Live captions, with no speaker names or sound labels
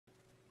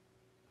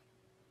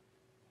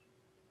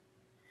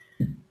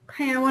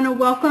Okay, I want to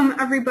welcome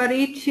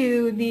everybody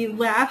to the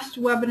last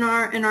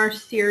webinar in our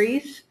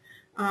series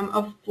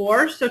of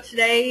 4. So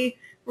today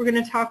we're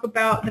going to talk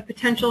about the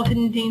potential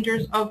hidden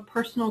dangers of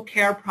personal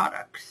care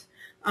products.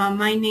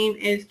 My name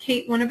is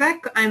Kate Winovec.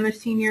 I'm a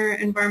Senior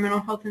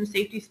Environmental Health and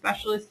Safety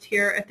Specialist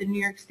here at the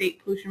New York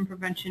State Pollution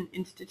Prevention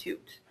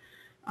Institute.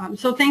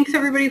 So thanks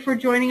everybody for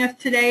joining us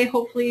today.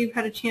 Hopefully you've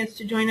had a chance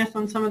to join us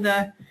on some of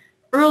the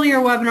earlier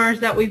webinars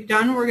that we've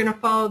done. We're going to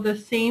follow the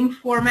same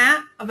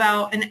format,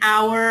 about an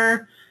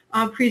hour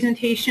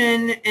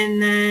presentation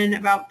and then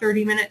about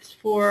 30 minutes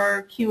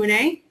for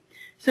Q&A.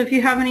 So if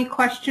you have any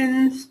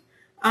questions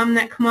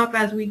that come up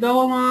as we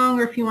go along,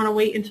 or if you want to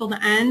wait until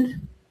the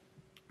end,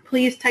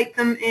 please type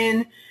them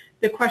in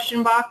the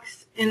question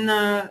box in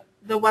the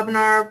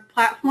webinar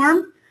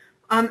platform.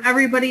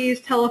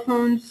 Everybody's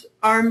telephones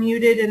are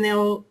muted and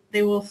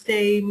they will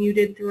stay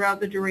muted throughout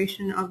the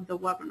duration of the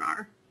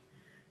webinar.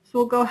 So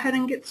we'll go ahead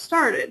and get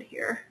started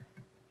here.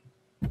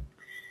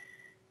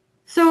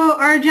 So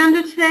our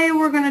agenda today,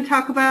 we're going to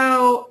talk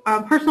about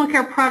personal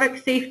care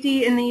product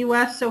safety in the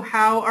U.S., so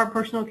how are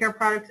personal care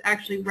products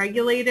actually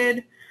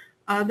regulated,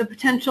 the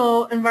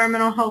potential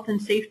environmental health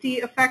and safety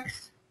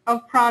effects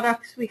of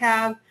products we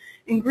have,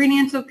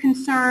 ingredients of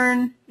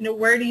concern,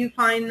 where do you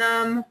find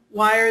them,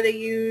 why are they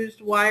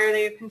used, why are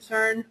they a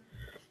concern.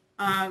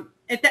 At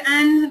the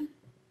end,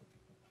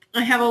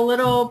 I have a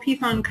little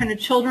piece on kind of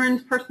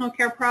children's personal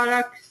care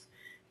products,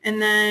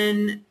 and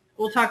then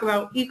we'll talk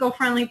about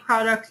eco-friendly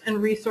products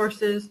and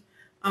resources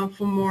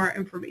for more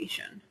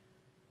information.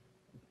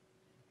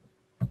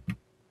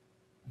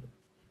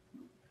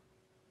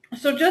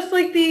 So just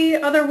like the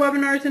other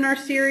webinars in our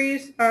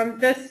series, through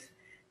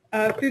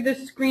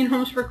this Green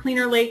Homes for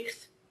Cleaner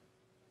Lakes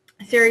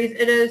series,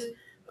 it is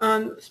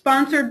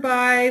sponsored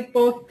by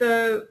both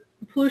the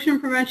Pollution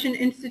Prevention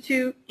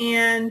Institute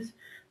and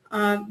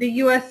the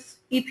U.S.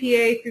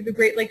 EPA through the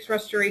Great Lakes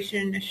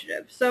Restoration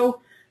Initiative.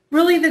 So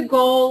really the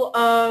goal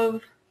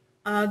of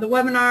the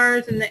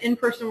webinars and the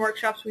in-person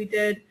workshops we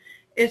did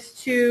is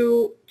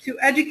to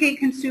educate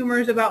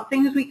consumers about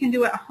things we can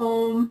do at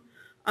home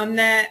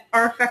that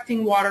are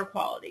affecting water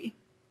quality.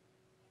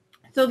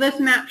 So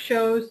this map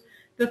shows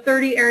the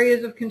 30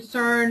 areas of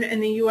concern in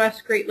the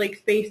U.S. Great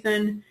Lakes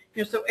Basin,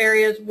 so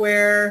areas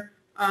where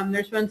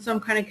there's been some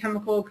kind of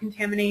chemical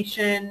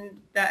contamination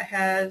that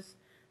has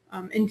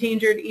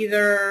endangered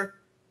either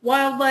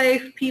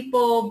wildlife,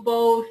 people,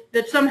 both,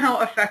 that's somehow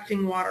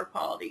affecting water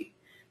quality.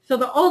 So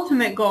the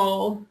ultimate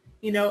goal,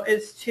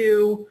 is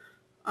to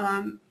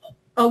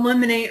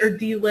eliminate or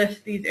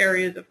delist these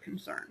areas of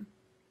concern.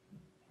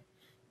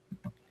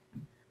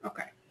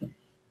 Okay.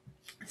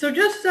 So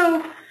just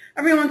so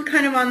everyone's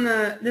kind of on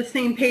the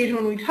same page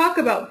when we talk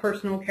about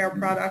personal care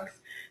products,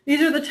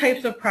 these are the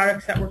types of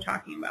products that we're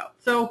talking about.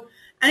 So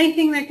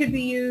anything that could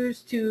be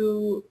used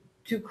to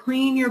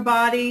clean your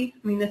body.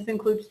 This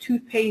includes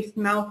toothpaste,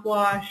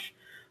 mouthwash,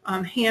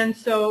 hand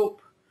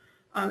soap,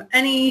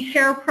 any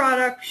hair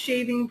products,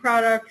 shaving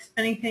products,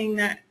 anything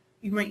that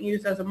you might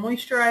use as a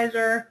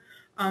moisturizer,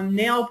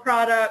 nail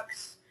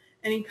products,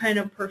 any kind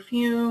of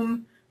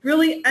perfume,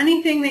 really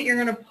anything that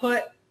you're going to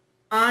put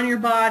on your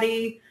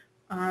body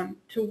to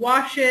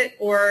wash it,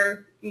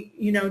 or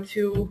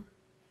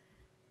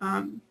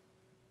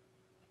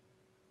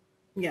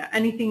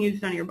anything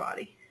used on your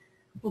body.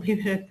 We'll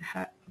leave it at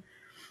that.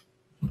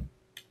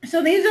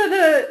 So these are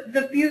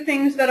the few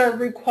things that are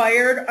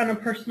required on a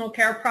personal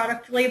care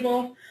product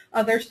label.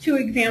 There's 2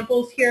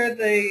 examples here.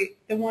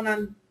 The one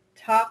on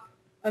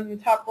the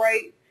top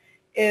right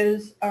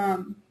is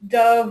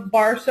Dove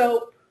bar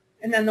soap,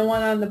 and then the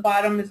one on the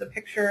bottom is a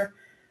picture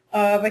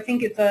of, I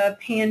think it's a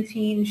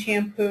Pantene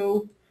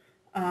shampoo.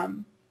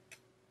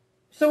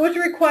 So what's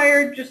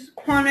required? Just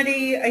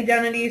quantity,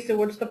 identity, so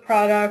what's the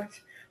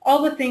product,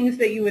 all the things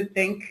that you would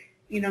think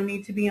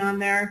need to be on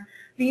there.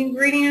 The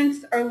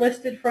ingredients are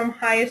listed from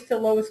highest to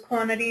lowest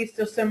quantity,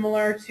 so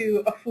similar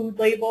to a food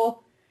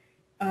label.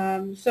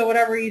 So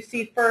whatever you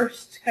see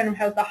first kind of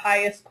has the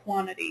highest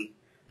quantity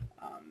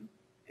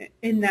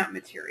in that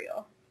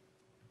material,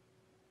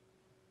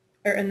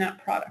 or in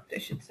that product, I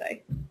should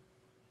say.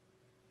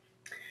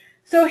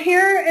 So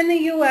here in the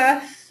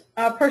U.S.,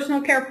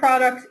 personal care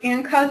products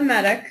and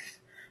cosmetics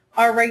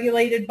are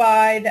regulated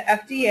by the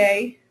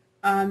FDA.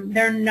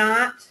 They're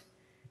not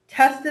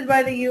tested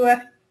by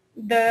the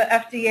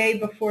FDA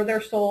before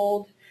they're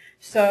sold.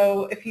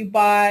 So if you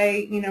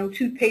buy,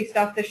 toothpaste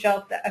off the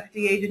shelf, the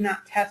FDA did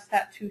not test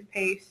that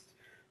toothpaste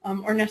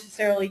or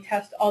necessarily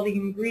test all the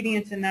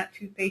ingredients in that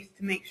toothpaste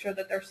to make sure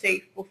that they're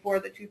safe before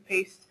the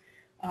toothpaste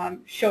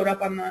showed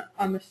up on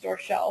the store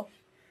shelf.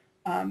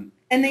 And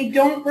they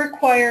don't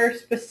require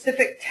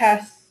specific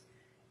tests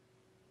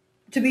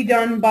to be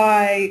done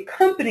by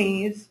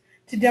companies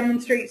to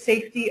demonstrate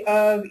safety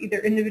of either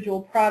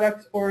individual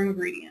products or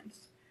ingredients.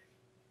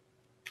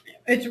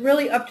 It's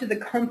really up to the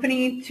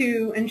company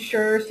to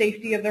ensure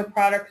safety of their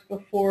products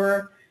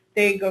before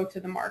they go to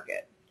the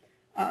market.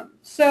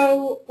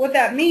 So what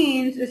that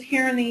means is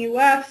here in the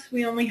U.S.,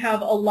 we only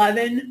have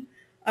 11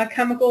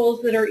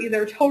 chemicals that are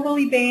either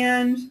totally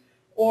banned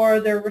or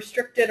they're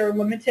restricted or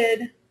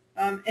limited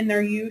in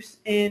their use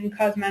in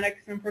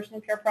cosmetics and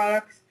personal care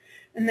products.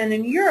 And then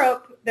in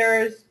Europe,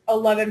 there's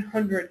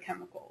 1,100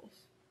 chemicals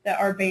that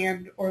are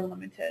banned or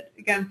limited,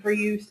 again, for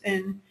use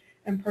in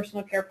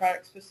personal care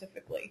products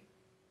specifically.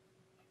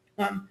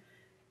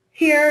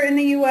 Here in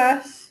the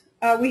U.S.,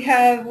 we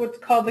have what's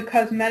called the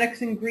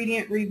Cosmetics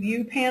Ingredient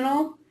Review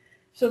Panel.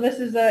 So this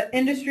is an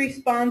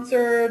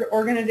industry-sponsored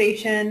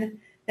organization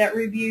that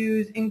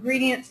reviews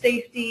ingredient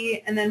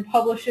safety and then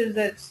publishes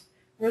its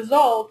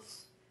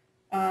results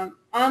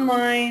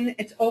online.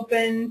 It's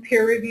open,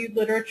 peer-reviewed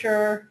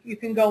literature. You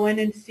can go in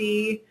and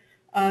see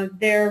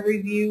their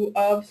review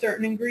of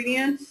certain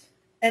ingredients.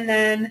 And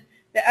then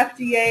the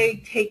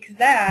FDA takes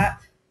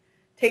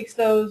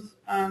those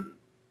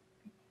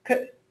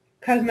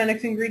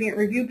Cosmetics Ingredient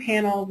Review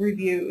Panel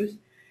reviews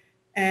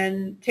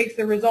and takes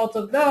the results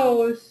of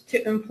those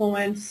to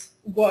influence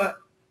what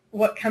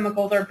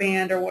chemicals are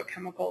banned or what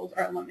chemicals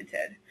are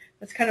limited.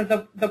 That's kind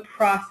of the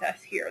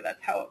process here.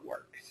 That's how it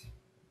works.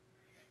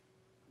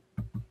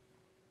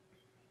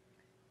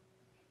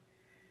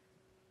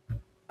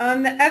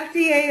 The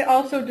FDA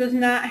also does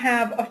not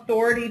have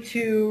authority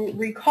to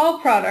recall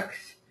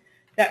products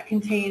that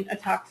contain a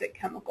toxic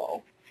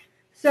chemical.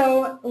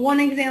 So one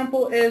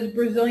example is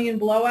Brazilian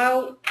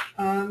blowout.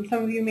 Some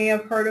of you may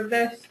have heard of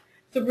this.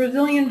 So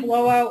Brazilian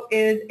blowout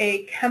is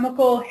a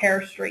chemical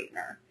hair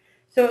straightener.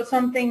 So it's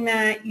something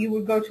that you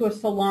would go to a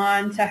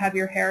salon to have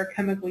your hair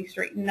chemically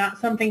straightened, not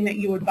something that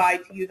you would buy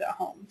to use at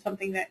home,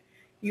 something that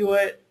you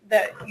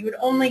would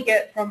only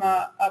get from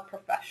a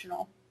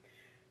professional.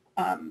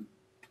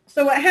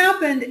 So what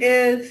happened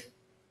is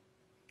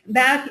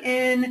back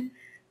in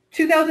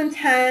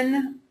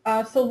 2010,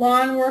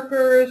 salon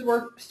workers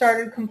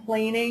started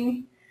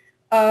complaining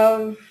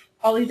of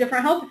all these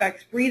different health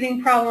effects: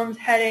 breathing problems,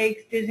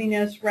 headaches,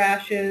 dizziness,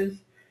 rashes,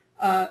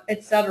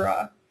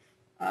 etc.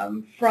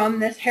 From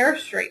this hair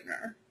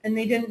straightener, and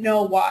they didn't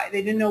know why.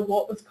 They didn't know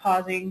what was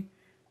causing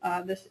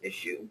this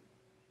issue.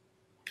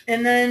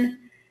 And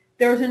then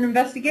there was an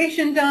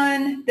investigation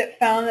done that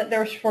found that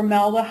there's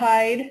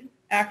formaldehyde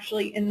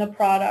actually in the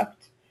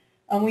product.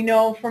 We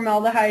know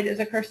formaldehyde is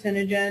a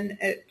carcinogen.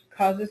 It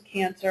causes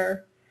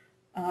cancer.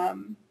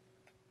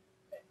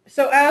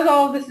 So as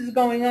all of this is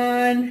going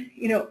on,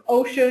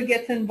 OSHA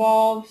gets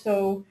involved.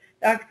 So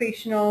the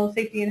Occupational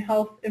Safety and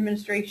Health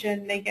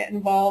Administration, they get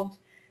involved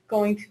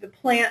going to the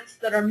plants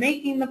that are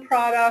making the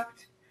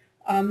product.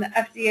 The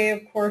FDA,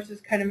 of course,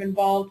 is kind of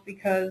involved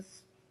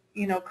because,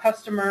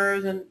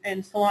 customers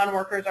and salon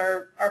workers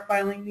are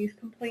filing these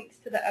complaints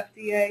to the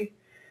FDA.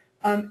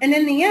 And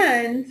in the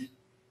end,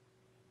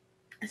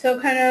 so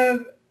kind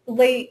of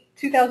late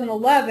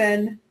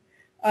 2011,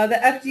 the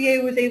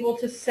FDA was able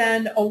to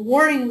send a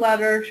warning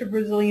letter to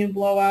Brazilian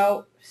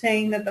Blowout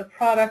saying that the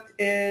product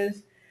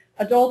is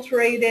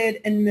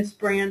adulterated and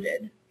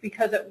misbranded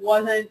because it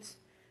wasn't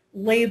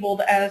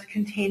labeled as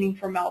containing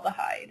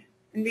formaldehyde.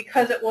 And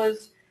because it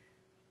was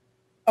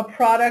a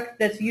product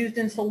that's used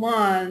in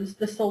salons,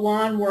 the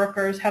salon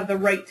workers have the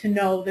right to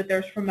know that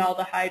there's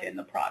formaldehyde in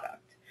the product.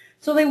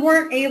 So they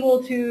weren't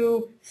able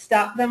to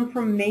stop them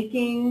from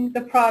making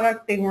the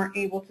product. They weren't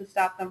able to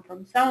stop them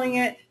from selling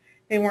it.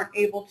 They weren't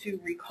able to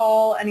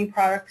recall any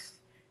products,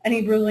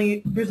 any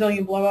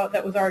Brazilian Blowout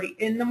that was already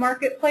in the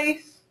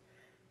marketplace.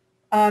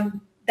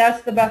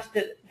 That's the best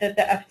that the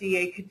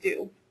FDA could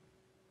do.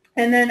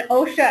 And then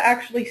OSHA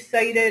actually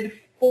cited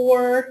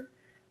 4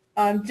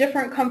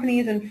 different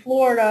companies in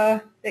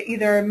Florida that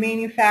either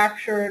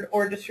manufactured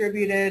or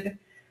distributed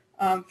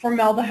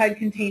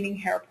formaldehyde-containing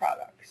hair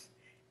products.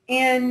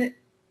 And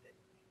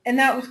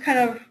that was kind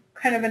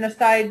of an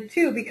aside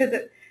too, because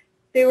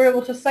they were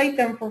able to cite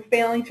them for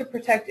failing to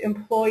protect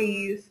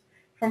employees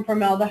from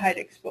formaldehyde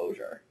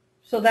exposure.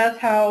 So that's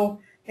how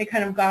they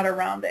kind of got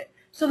around it.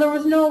 So there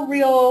was no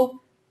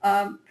real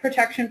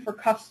protection for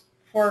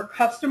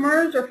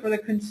customers or for the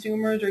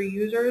consumers or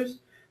users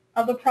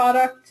of the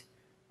product.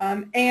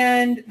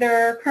 And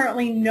there are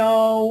currently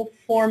no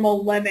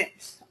formal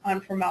limits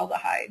on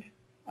formaldehyde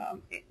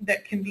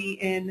that can be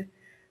in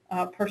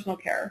personal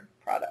care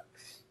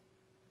products.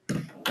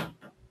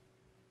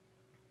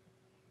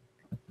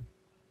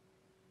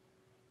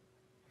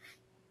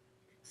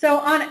 So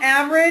on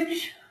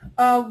average,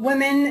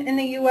 women in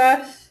the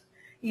U.S.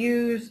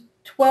 use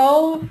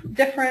 12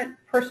 different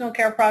personal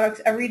care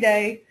products every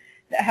day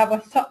that have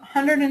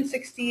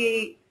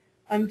 168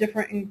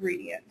 different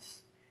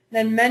ingredients.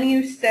 Then men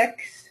use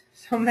 6,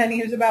 so men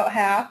use about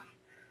half.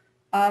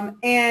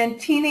 And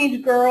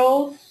teenage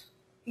girls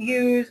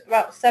use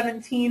about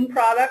 17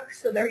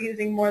 products, so they're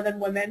using more than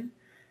women.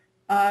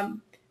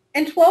 And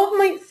 12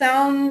 might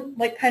sound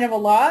like kind of a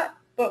lot,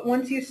 but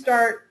once you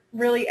start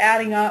really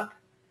adding up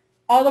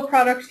all the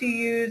products you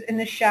use in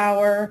the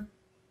shower,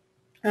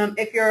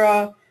 if you're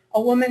a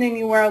woman and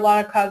you wear a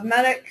lot of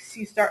cosmetics,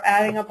 you start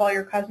adding up all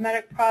your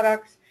cosmetic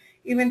products,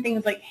 even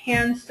things like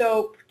hand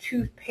soap,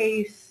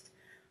 toothpaste,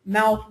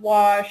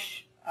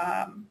 mouthwash,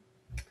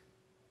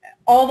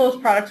 all those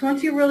products.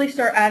 Once you really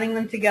start adding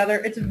them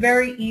together, it's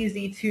very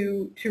easy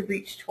to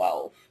reach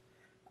 12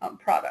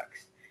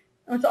 products.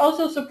 What's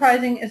also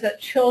surprising is that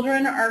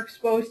children are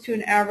exposed to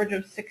an average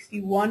of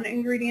 61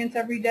 ingredients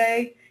every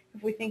day.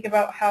 If we think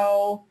about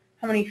how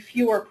many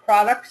fewer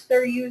products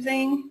they're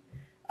using,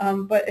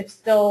 but it's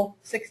still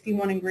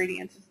 61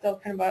 ingredients. It's still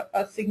kind of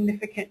a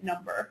significant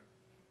number.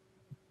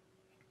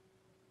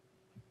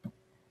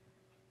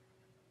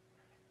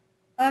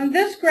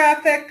 This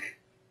graphic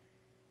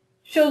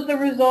shows the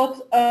results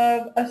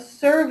of a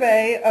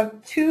survey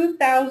of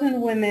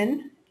 2,000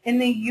 women in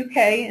the UK,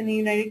 in the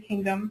United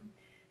Kingdom,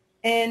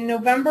 in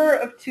November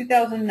of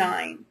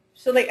 2009.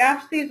 So they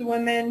asked these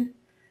women,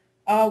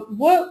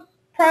 what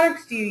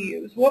products do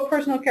you use? What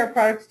personal care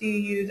products do you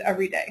use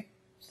every day?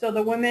 So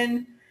the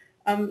women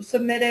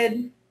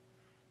submitted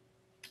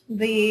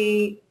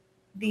the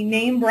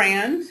name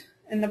brand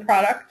and the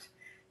product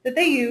that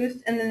they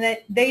used, and then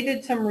they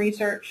did some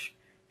research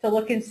to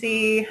look and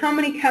see how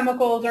many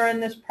chemicals are in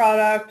this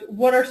product,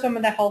 what are some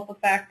of the health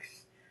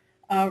effects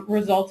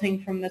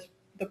resulting from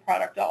the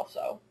product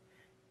also.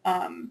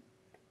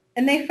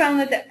 And they found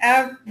that the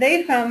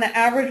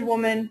average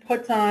woman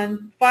puts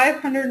on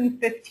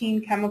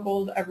 515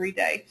 chemicals every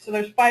day. So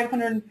there's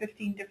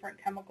 515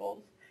 different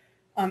chemicals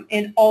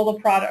in all the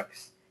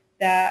products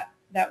that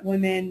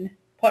women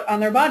put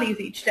on their bodies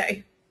each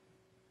day.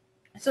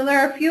 So there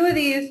are a few of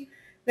these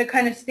that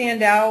kind of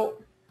stand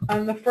out.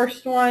 The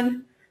first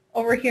one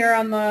over here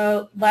on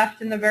the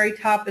left in the very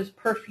top is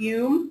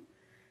perfume.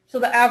 So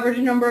the average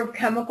number of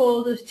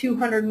chemicals is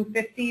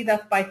 250.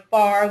 That's by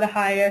far the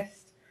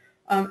highest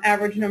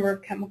average number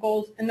of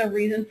chemicals. And the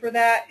reason for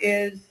that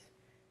is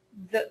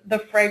the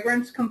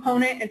fragrance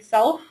component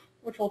itself,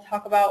 which we'll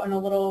talk about in a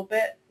little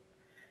bit.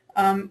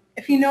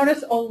 If you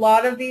notice, a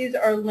lot of these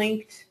are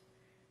linked,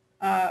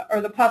 or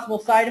the possible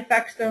side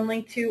effects they're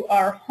linked to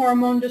are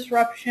hormone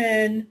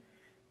disruption,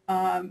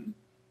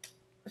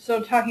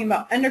 so talking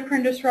about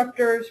endocrine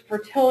disruptors,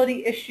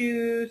 fertility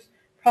issues,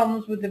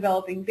 problems with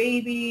developing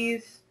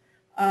babies,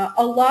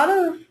 a lot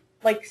of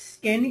like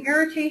skin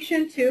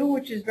irritation too,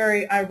 which is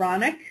very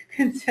ironic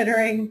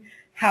considering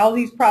how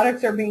these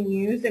products are being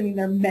used. I mean,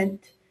 they're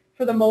meant,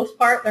 for the most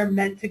part, they're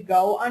meant to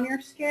go on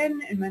your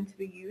skin and meant to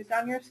be used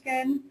on your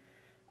skin.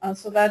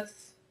 So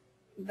that's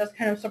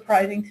kind of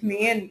surprising to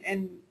me,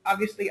 and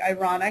obviously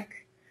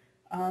ironic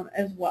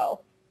as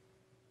well.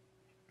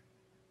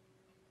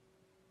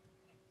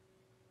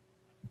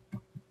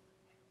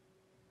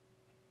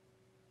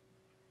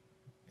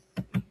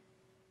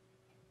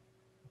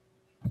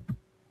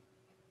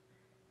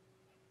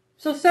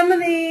 So some of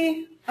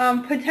the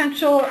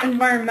potential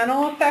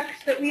environmental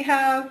effects that we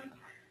have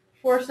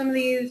for some of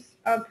these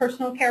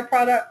personal care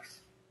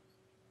products,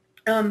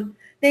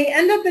 they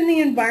end up in the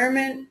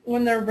environment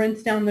when they're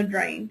rinsed down the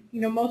drain. You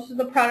know, most of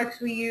the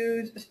products we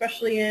use,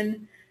 especially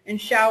in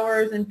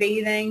showers and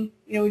bathing,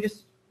 you know,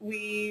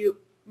 we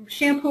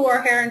shampoo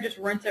our hair and just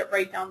rinse it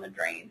right down the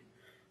drain.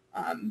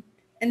 And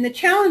the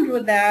challenge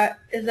with that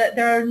is that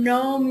there are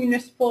no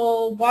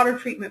municipal water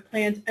treatment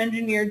plants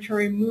engineered to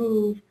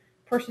remove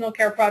personal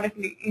care product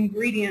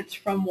ingredients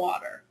from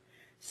water.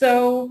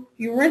 So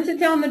you rinse it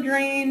down the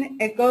drain,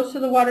 it goes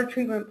to the water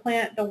treatment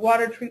plant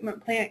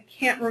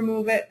can't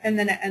remove it, and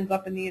then it ends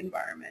up in the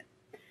environment.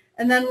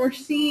 And then we're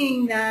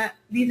seeing that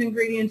these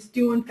ingredients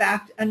do in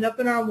fact end up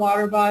in our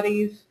water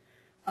bodies.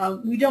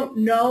 We don't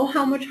know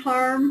how much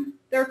harm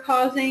they're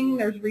causing.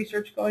 There's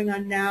research going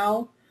on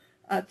now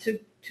to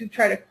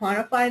try to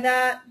quantify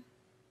that.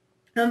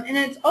 And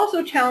it's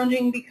also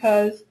challenging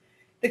because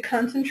the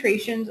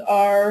concentrations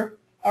are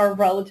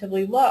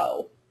relatively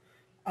low.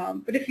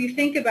 But if you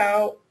think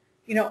about,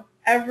 you know,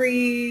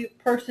 every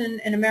person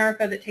in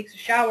America that takes a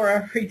shower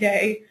every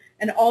day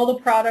and all the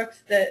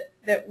products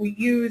that we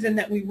use and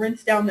that we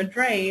rinse down the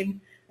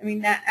drain, I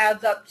mean, that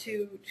adds up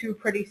to a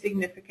pretty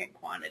significant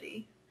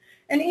quantity.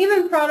 And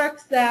even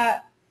products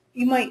that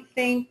you might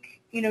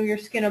think, you know, your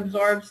skin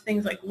absorbs,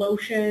 things like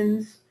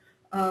lotions,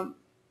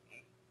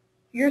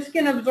 your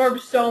skin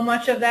absorbs so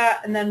much of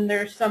that, and then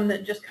there's some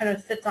that just kind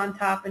of sits on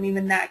top, and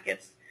even that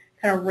gets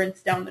kind of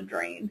rinsed down the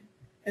drain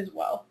as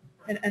well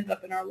and ends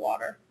up in our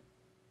water.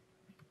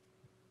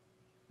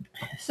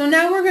 So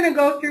now we're going to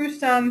go through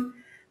some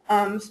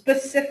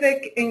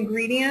specific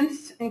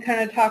ingredients and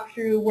kind of talk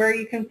through where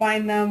you can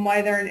find them,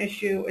 why they're an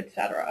issue,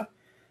 etc.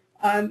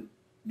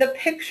 The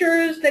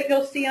pictures that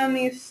you'll see on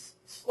these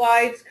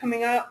slides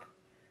coming up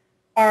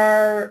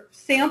are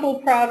sample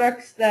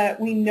products that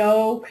we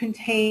know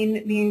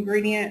contain the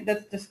ingredient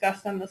that's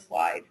discussed on the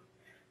slide.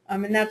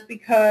 And that's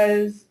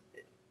because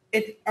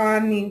it's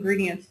on the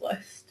ingredients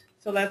list.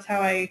 So that's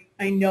how I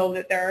know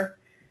that they're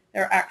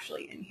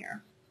actually in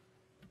here.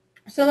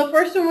 So the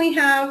first one we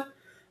have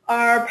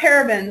are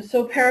parabens.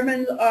 So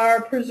parabens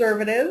are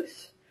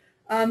preservatives.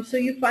 So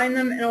you find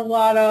them in a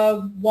lot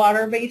of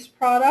water-based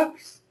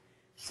products.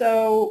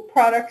 So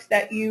products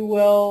that you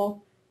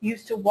will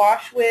use to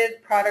wash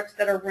with, products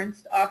that are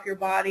rinsed off your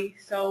body.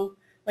 So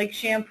like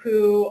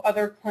shampoo,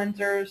 other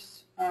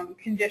cleansers,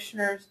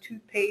 conditioners,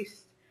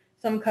 toothpaste,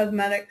 some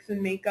cosmetics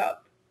and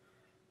makeup.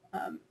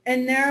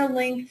 And they're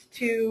linked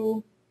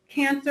to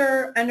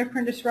cancer,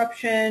 endocrine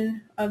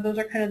disruption. Those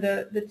are kind of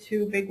the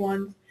two big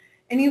ones.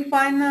 and you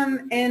find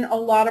them in a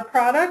lot of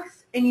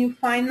products, and you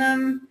find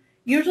them,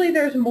 usually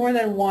there's more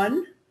than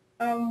one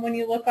when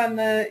you look on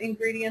the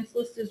ingredients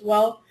list as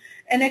well.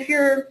 And if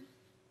you're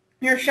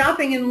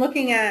shopping and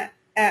looking at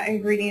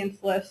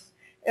ingredients lists,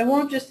 it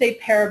won't just say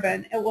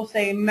paraben. It will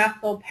say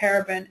methyl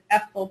paraben,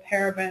 ethyl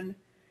paraben,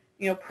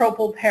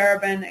 propyl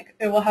paraben.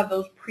 It will have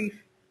those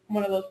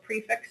one of those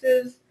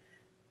prefixes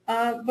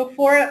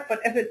before it. But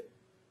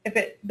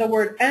if the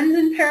word ends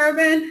in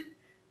paraben,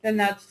 then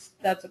that's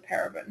a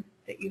paraben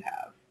that you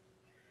have.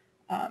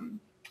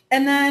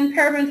 And then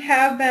parabens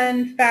have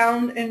been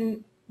found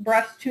in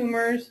breast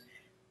tumors,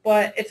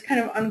 but it's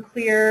kind of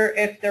unclear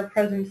if their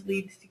presence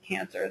leads to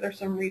cancer. There's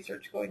some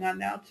research going on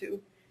now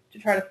to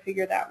try to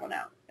figure that one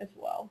out as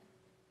well.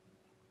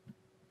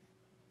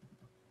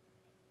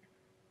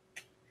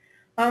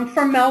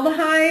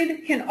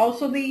 Formaldehyde can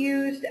also be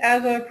used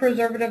as a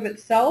preservative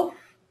itself,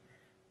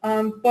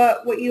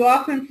 but what you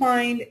often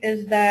find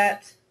is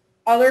that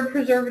other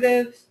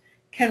preservatives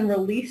can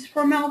release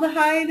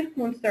formaldehyde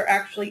once they're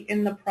actually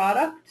in the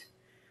product.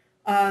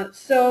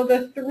 So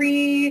the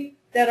three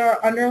that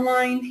are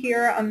underlined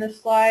here on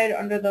this slide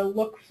under the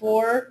look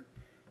for,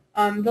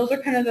 those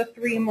are kind of the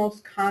three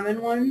most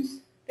common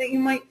ones that you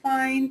might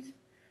find.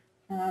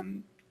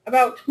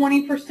 About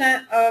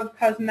 20% of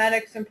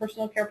cosmetics and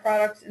personal care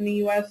products in the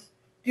U.S.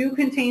 do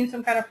contain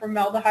some kind of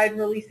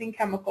formaldehyde-releasing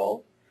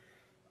chemical.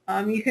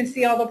 You can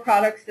see all the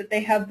products that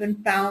they have been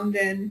found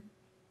in.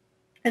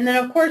 And then,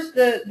 of course,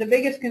 the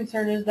biggest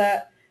concern is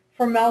that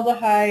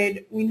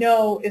formaldehyde, we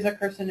know, is a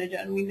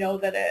carcinogen. We know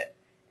that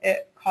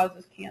it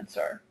causes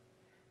cancer.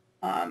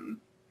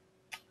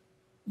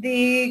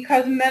 The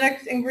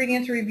Cosmetics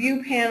Ingredients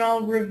Review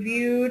Panel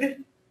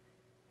reviewed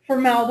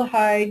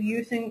formaldehyde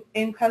use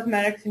in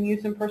cosmetics and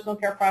use in personal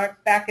care products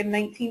back in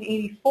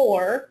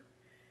 1984,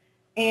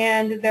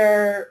 and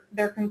their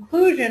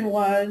conclusion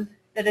was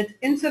that it's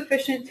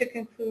insufficient to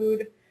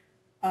conclude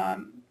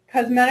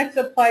cosmetics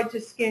applied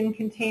to skin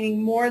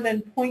containing more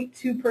than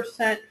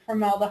 0.2%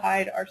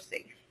 formaldehyde are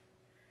safe.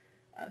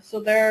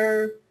 So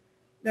they're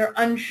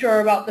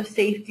unsure about the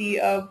safety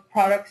of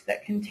products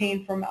that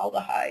contain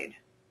formaldehyde.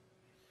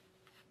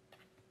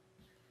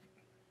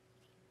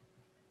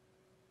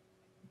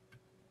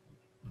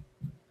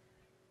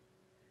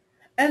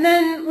 And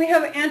then we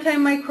have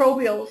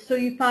antimicrobials. So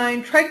you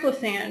find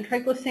triclosan.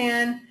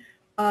 Triclosan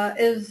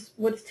is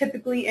what's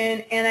typically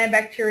in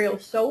antibacterial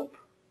soap.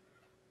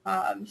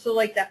 So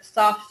like that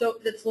soft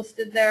soap that's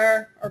listed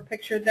there or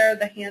pictured there,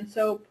 the hand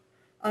soap.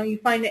 You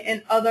find it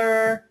in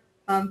other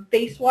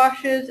face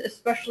washes,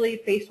 especially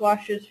face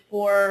washes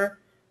for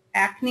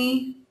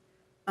acne.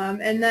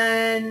 And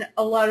then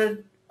a lot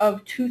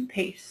of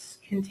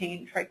toothpastes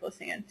contain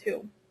triclosan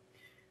too.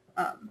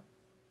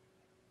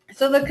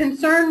 So the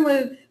concern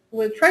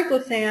with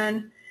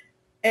triclosan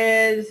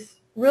is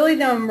really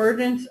the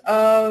emergence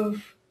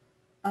of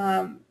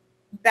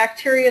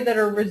bacteria that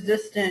are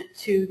resistant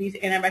to these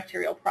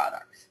antibacterial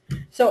products.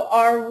 So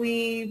are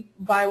we,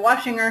 by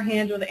washing our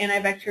hands with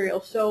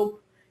antibacterial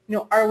soap,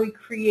 are we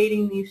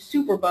creating these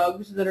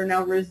superbugs that are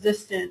now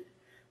resistant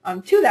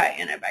to that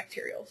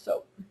antibacterial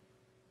soap?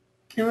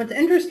 And what's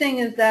interesting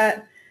is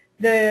that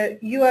the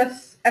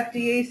U.S.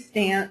 FDA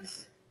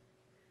stance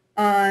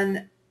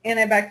on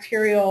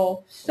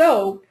antibacterial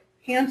soap,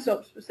 hand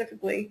soap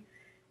specifically,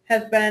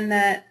 has been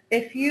that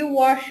if you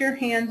wash your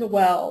hands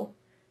well,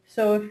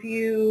 so if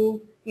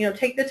you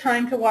take the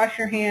time to wash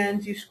your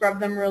hands, you scrub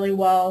them really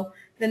well,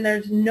 then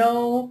there's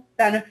no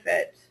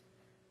benefit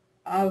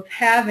of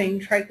having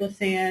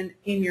triclosan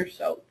in your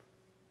soap.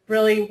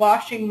 Really,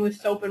 washing with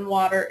soap and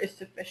water is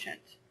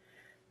sufficient.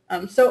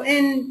 So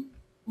in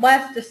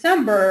last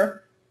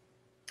December,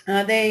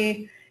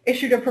 they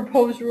issued a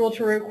proposed rule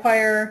to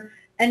require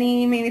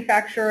any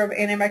manufacturer of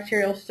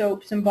antibacterial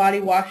soaps and body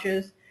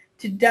washes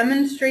to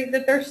demonstrate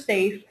that they're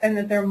safe and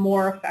that they're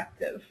more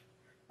effective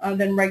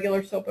than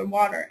regular soap and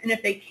water. And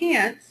if they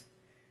can't,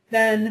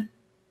 then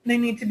they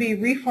need to be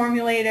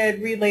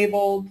reformulated,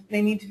 relabeled.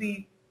 They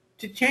need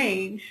to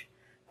change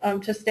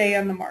to stay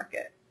on the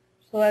market.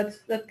 So that's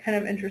kind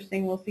of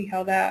interesting. We'll see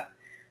how that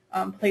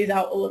plays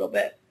out a little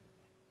bit.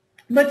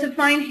 But to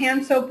find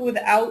hand soap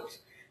without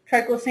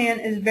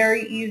triclosan is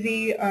very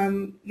easy.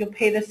 You'll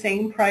pay the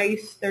same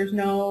price. There's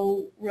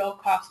no real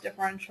cost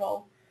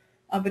differential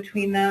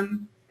between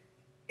them.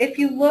 If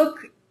you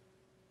look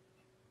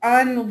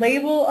on the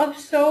label of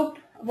soap,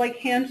 like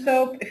hand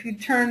soap, if you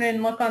turn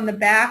and look on the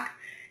back,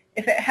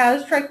 if it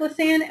has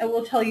triclosan, it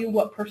will tell you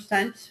what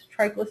percent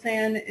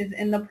triclosan is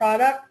in the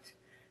product.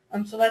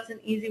 So that's an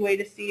easy way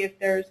to see if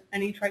there's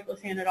any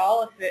triclosan at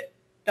all. If it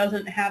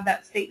doesn't have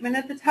that statement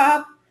at the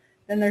top,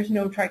 then there's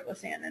no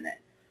triclosan in it.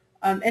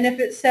 And if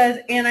it says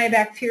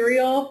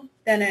antibacterial,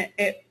 then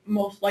it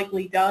most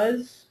likely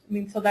does. I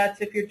mean, so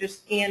that's if you're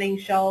just scanning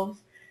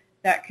shelves,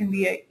 that can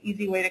be an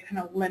easy way to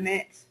kind of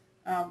limit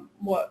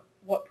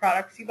what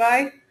products you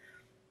buy.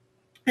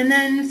 And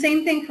then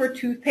same thing for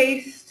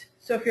toothpaste.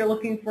 So if you're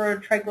looking for a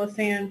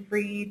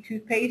triclosan-free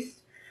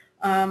toothpaste,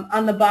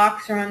 on the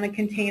box or on the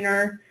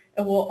container,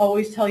 it will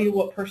always tell you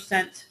what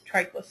percent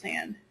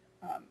triclosan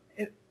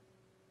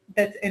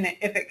that's in it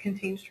if it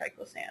contains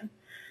triclosan.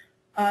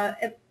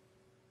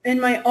 In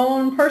my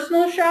own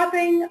personal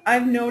shopping,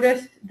 I've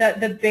noticed that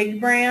the big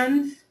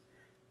brands,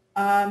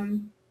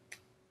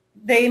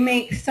 they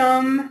make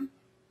some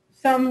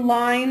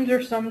lines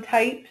or some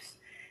types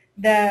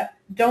that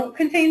don't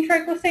contain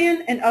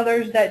triclosan and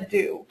others that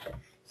do.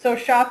 So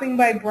shopping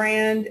by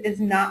brand is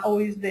not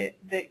always the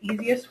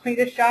easiest way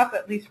to shop,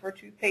 at least for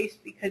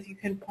toothpaste, because you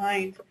can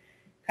find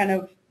kind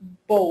of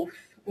both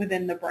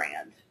within the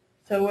brand.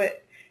 So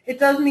it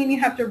does mean you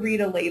have to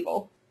read a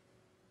label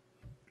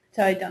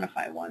to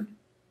identify one.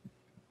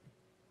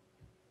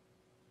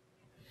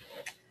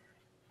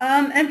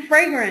 And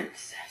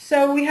fragrance.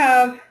 So we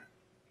have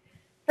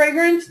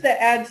fragrance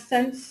that adds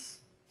scents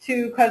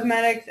to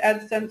cosmetics,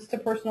 adds scents to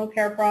personal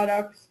care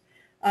products.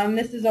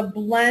 This is a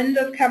blend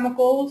of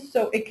chemicals,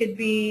 so it could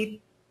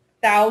be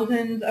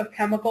thousands of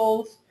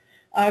chemicals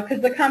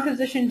because the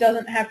composition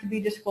doesn't have to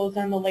be disclosed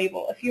on the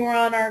label. If you were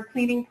on our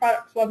cleaning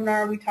products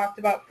webinar, we talked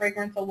about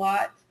fragrance a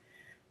lot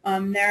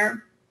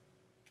there.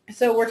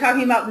 So we're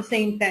talking about the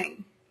same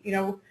thing. You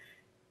know,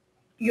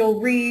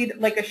 you'll read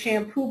like a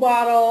shampoo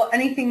bottle,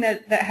 anything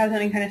that has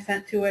any kind of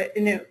scent to it,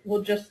 and it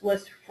will just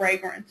list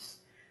fragrance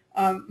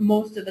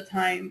most of the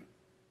time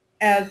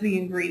as the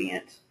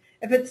ingredient.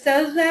 If it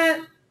says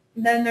that,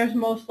 then there's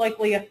most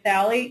likely a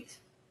phthalate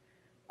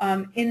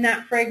in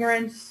that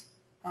fragrance.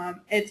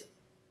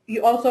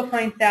 You also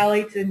find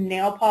phthalates in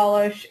nail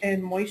polish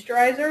and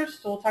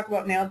moisturizers. So we'll talk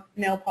about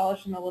nail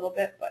polish in a little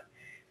bit, but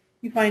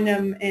you find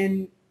them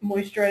in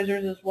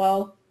moisturizers as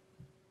well.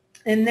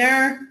 And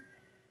their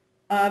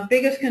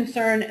biggest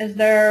concern is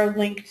they're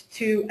linked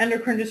to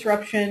endocrine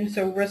disruption,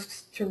 so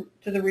risks to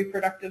the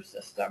reproductive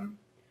system.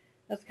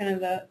 That's kind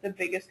of the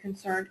biggest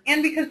concern,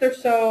 and because they're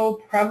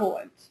so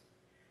prevalent.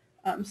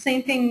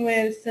 Same thing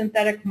with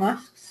synthetic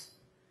musks.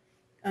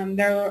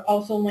 They're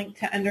also linked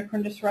to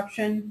endocrine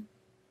disruption.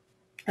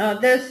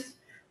 This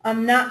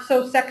not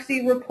so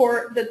sexy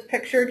report that's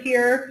pictured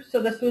here, so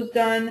this was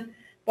done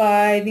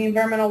by the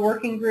Environmental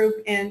Working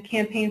Group and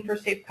Campaign for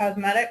Safe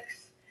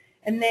Cosmetics,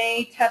 and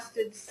they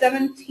tested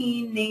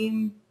 17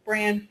 name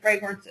brand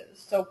fragrances,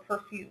 so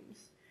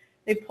perfumes.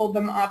 They pulled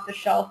them off the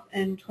shelf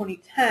in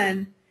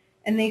 2010,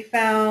 and they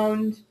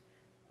found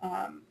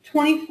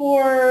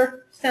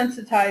 24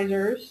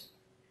 sensitizers,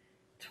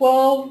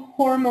 12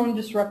 hormone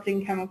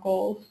disrupting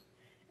chemicals,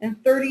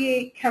 and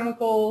 38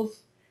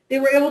 chemicals. They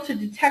were able to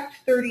detect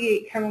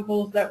 38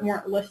 chemicals that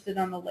weren't listed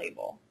on the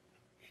label.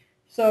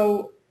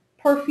 So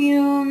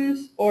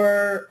perfumes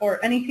or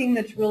anything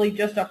that's really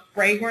just a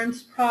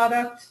fragrance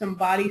product, some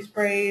body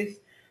sprays,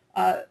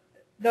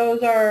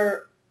 those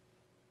are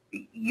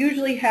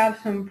usually have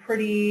some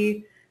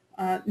pretty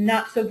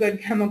not so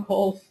good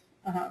chemicals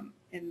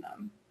in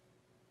them.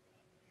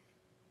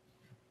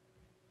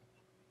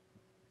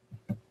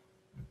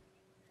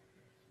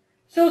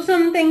 So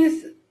some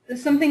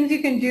things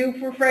you can do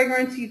for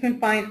fragrance, you can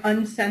find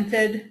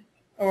unscented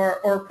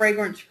or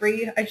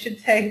fragrance-free, I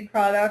should say,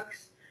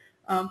 products.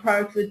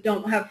 Products that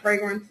don't have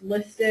fragrance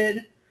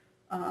listed,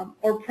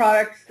 or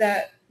products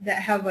that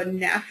have a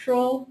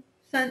natural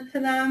scent to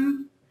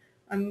them.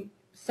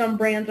 Some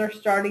brands are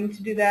starting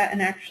to do that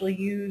and actually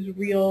use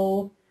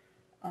real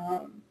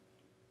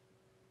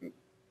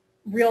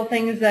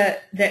things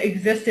that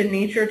exist in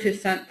nature to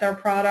scent their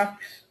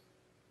products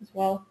as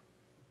well.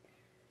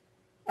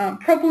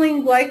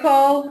 Propylene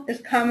glycol is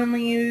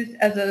commonly used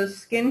as a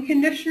skin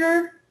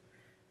conditioner.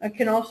 It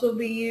can also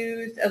be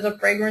used as a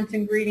fragrance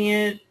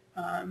ingredient.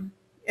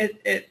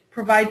 It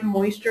provides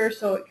moisture,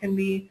 so it can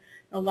be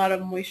a lot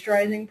of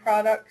moisturizing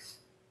products.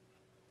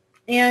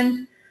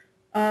 And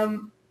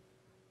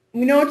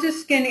we know it's a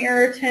skin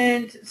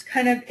irritant. It's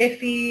kind of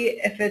iffy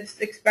if it's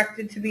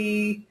expected to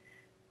be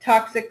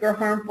toxic or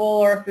harmful,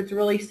 or if it's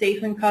really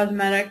safe in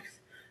cosmetics.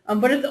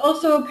 But it's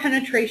also a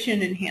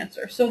penetration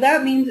enhancer. So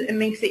that means it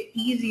makes it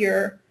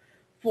easier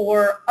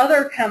for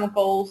other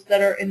chemicals that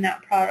are in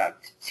that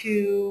product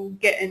to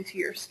get into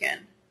your skin.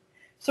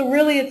 So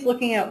really it's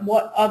looking at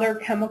what other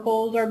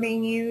chemicals are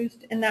being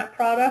used in that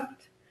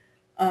product,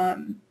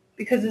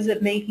 because is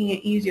it making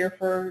it easier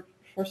for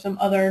some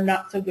other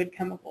not so good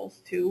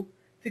chemicals to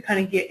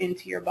kind of get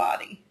into your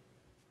body.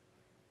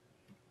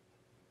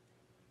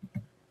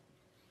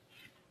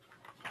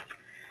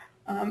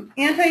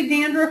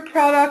 Anti-dandruff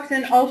products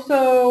and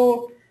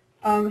also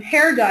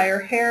hair dye or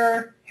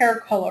hair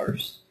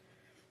colors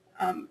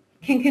can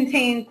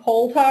contain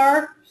coal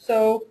tar.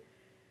 So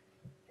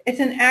it's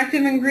an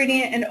active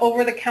ingredient in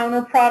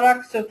over-the-counter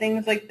products, so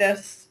things like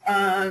this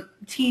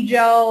tea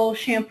gel,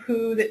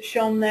 shampoo that's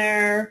shown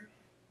there,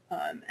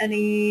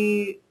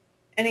 anything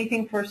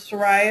for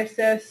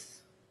psoriasis,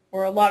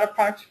 or a lot of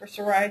products for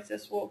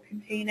psoriasis will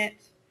contain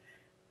it.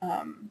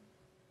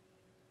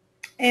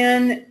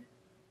 And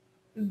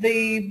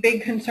the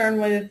big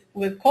concern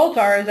with coal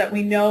tar is that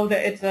we know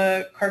that it's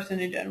a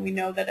carcinogen. We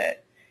know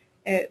that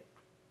it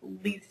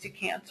leads to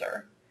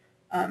cancer.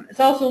 It's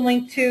also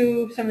linked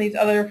to some of these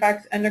other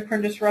effects: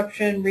 endocrine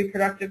disruption,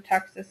 reproductive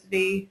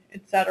toxicity,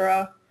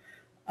 etc.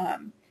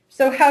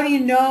 So how do you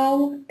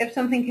know if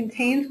something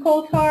contains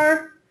coal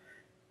tar?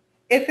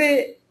 if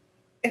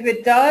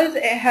it does,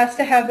 it has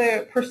to have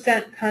a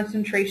 %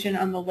 concentration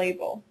on the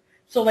label.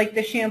 So like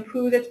the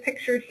shampoo that's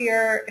pictured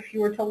here, if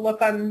you were to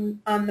look on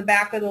the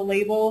back of the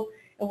label,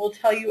 it will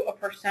tell you a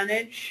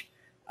percentage,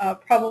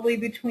 probably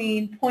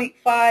between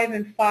 0.5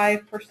 and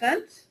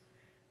 5%,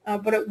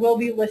 but it will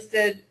be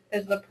listed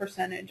as the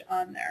percentage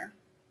on there.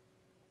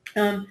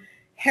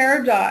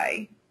 Hair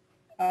dye.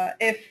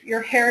 If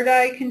your hair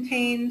dye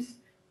contains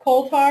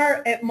coal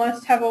tar, it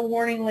must have a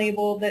warning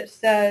label that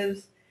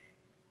says,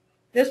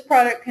 this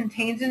product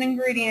contains an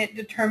ingredient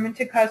determined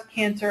to cause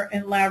cancer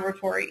in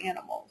laboratory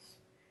animals.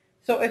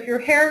 So if your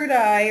hair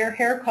dye or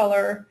hair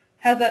color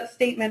has that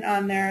statement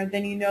on there,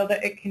 then you know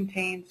that it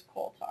contains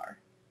coal tar.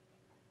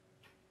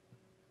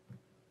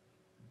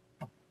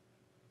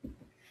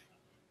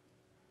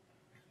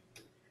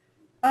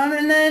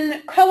 And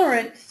then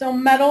colorants. So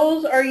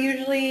metals are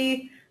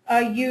usually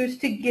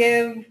used to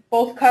give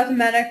both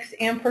cosmetics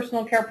and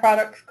personal care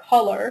products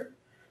color.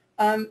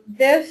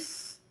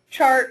 This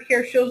chart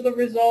here shows the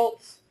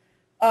results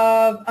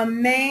of a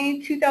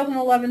May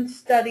 2011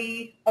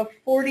 study of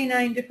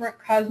 49 different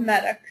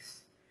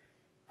cosmetics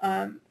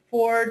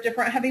for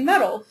different heavy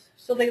metals.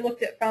 So they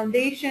looked at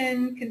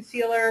foundation,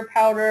 concealer,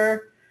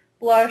 powder,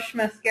 blush,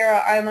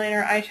 mascara,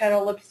 eyeliner,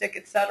 eyeshadow, lipstick,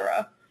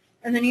 etc.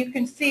 And then you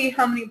can see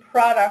how many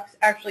products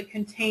actually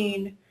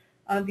contain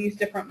these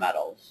different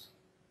metals.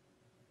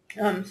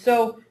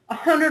 So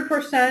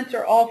 100%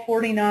 or all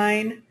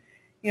 49,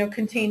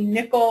 contain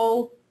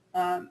nickel,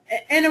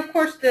 and of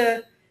course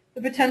the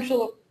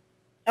potential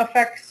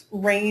effects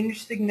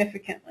range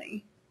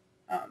significantly,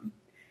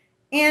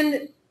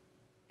 and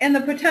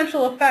the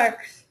potential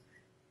effects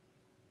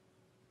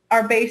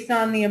are based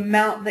on the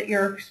amount that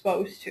you're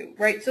exposed to,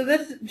 right? So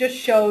this just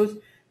shows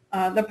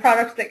the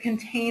products that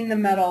contain the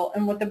metal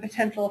and what the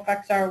potential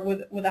effects are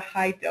with a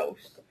high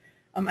dose.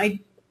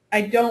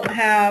 I don't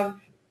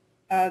have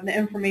the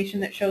information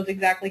that shows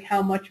exactly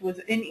how much was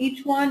in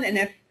each one, and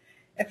if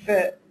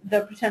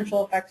the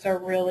potential effects are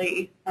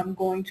really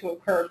going to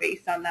occur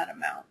based on that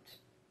amount.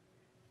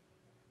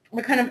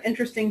 But kind of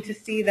interesting to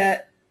see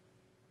that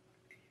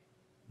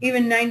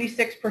even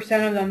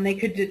 96% of them, they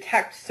could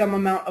detect some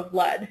amount of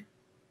lead.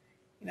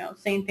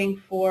 Same thing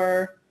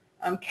for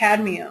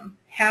cadmium.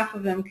 Half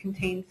of them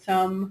contained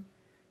some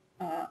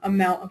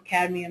amount of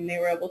cadmium. They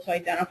were able to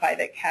identify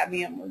that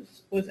cadmium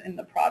was in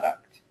the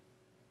product.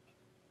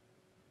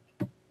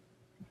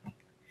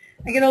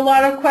 I get a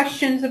lot of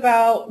questions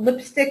about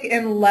lipstick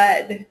and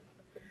lead.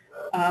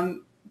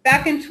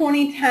 Back in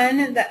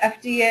 2010, the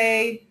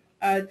FDA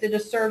did a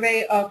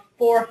survey of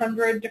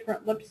 400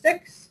 different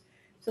lipsticks.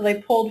 So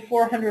they pulled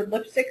 400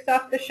 lipsticks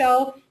off the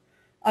shelf.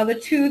 The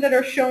two that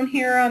are shown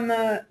here on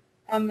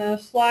the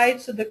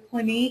slide, so the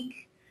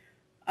Clinique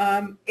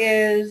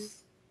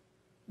is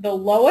the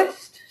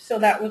lowest. So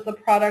that was the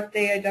product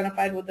they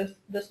identified with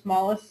the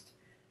smallest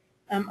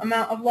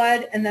amount of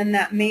lead. And then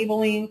that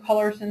Maybelline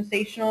Color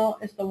Sensational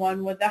is the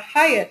one with the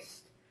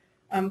highest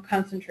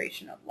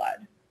concentration of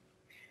lead.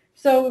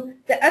 So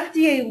the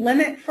FDA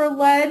limit for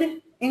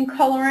lead in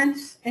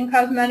colorants in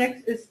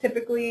cosmetics is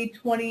typically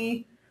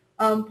 20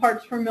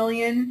 parts per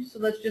million. So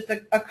that's just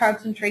a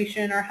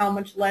concentration or how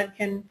much lead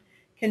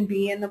can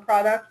be in the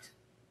product.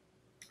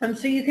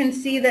 So you can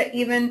see that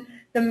even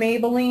the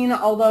Maybelline,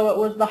 although it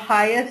was the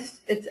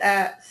highest, it's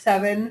at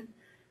 7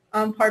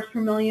 parts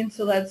per million.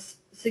 So that's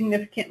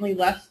significantly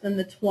less than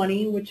the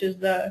 20, which is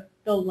the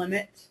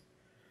limit.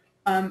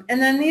 And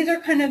then these are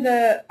kind of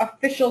the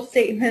official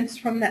statements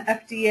from the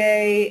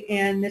FDA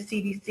and the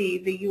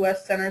CDC, the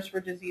U.S. Centers for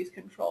Disease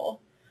Control,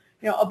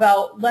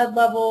 about lead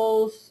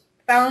levels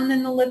found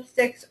in the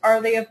lipsticks.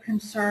 Are they of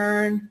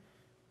concern?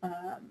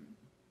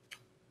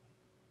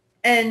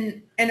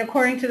 And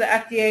according to the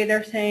FDA,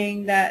 they're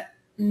saying that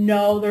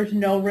no, there's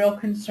no real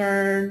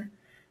concern,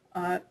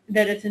 that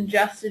it's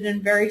ingested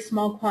in very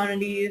small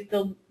quantities.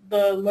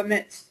 The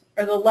limits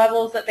or the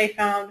levels that they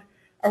found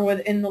are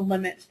within the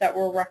limits that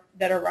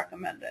are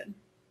recommended.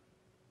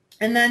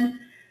 And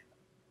then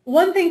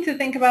one thing to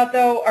think about,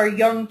 though, are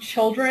young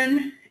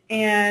children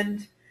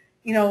and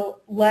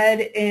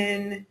lead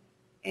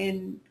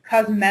in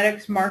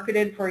cosmetics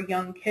marketed for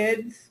young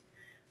kids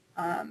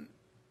and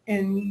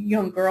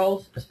young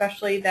girls,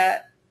 especially,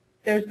 that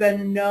there's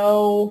been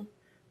no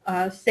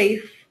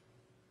safe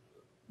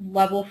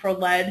level for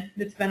lead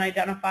that's been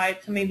identified.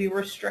 So maybe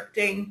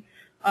restricting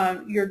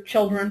your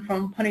children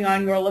from putting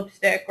on your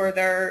lipstick or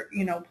their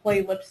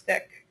play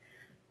lipstick,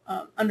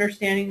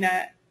 understanding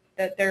that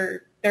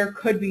there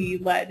could be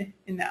lead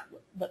in that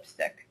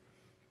lipstick.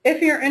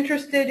 If you're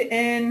interested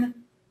in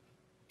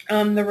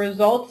the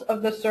results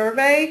of the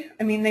survey,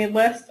 they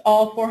list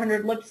all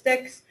 400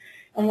 lipsticks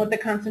and what the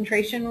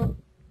concentration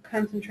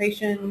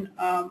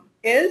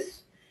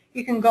is.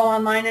 You can go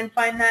online and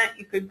find that.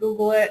 You could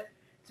Google it.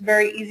 It's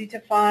very easy to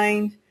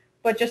find.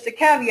 But just a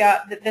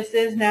caveat that this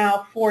is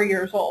now 4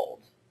 years old.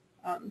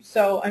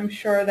 So I'm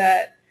sure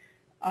that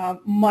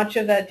much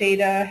of that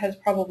data has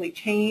probably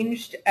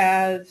changed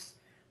as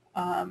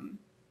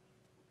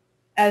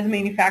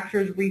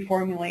manufacturers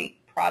reformulate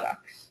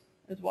products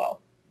as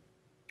well.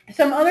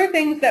 Some other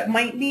things that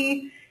might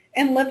be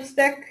in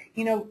lipstick,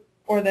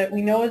 or that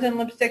we know is in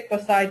lipstick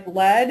besides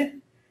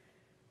lead,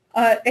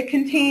 it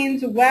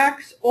contains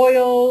wax,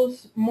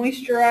 oils,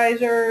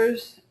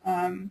 moisturizers.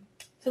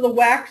 So the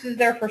wax is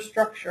there for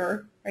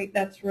structure, right?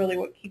 That's really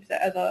what keeps it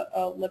as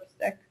a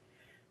lipstick.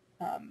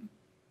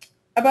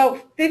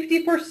 About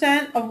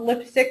 50% of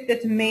lipstick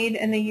that's made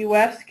in the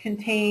U.S.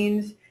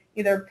 contains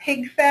either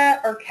pig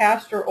fat or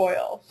castor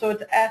oil. So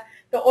it's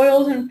the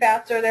oils and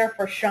fats are there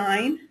for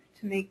shine,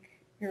 to make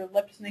your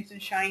lips nice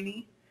and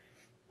shiny.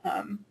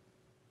 And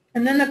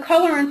then the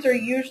colorants are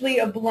usually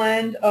a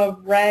blend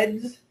of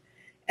reds,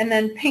 and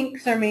then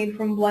pinks are made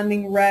from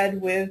blending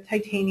red with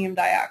titanium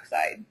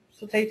dioxide.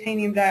 So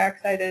titanium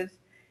dioxide is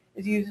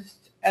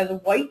used as a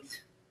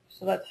white,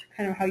 so that's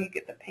kind of how you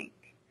get the pink.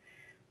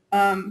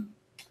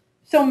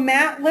 So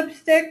matte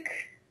lipstick,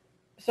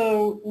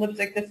 so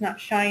lipstick that's not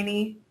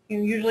shiny,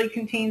 usually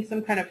contains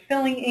some kind of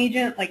filling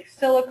agent like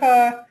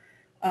silica,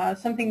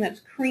 something that's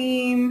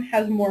cream,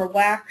 has more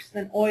wax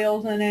than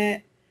oils in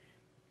it.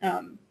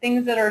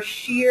 Things that are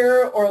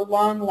sheer or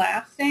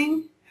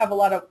long-lasting have a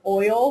lot of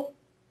oil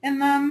in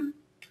them.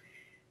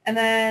 And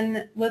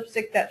then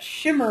lipstick that's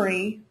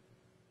shimmery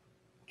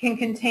can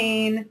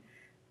contain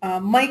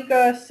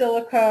mica,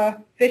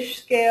 silica,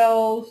 fish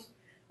scales,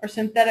 or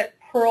synthetic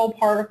pearl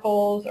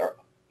particles, or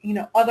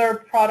other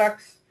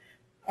products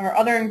or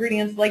other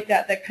ingredients like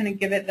that kind of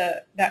give it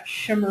that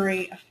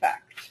shimmery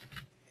effect.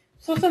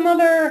 So some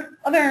other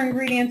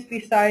ingredients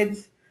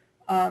besides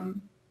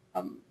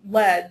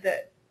lead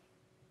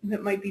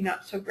that might be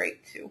not so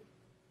great too.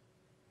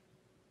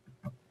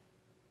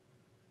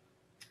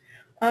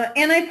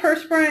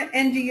 Antiperspirant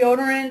and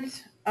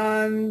deodorant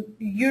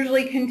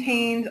usually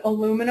contains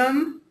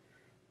aluminum.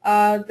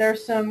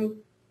 There's some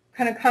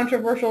kind of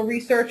controversial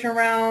research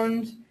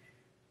around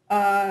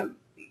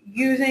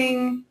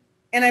using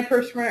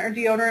antiperspirant or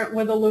deodorant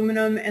with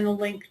aluminum and the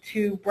link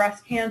to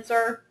breast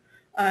cancer,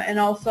 and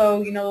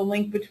also the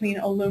link between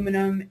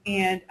aluminum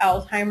and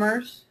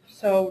Alzheimer's.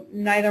 So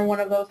neither one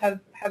of those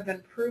have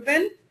been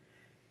proven,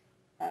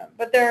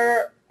 but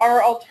there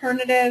are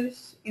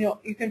alternatives.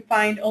 You can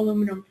find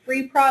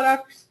aluminum-free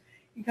products.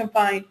 You can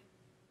find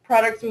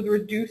products with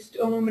reduced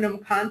aluminum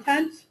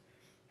content.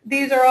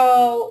 These are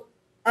all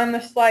on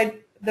the slide.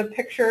 The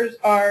pictures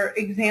are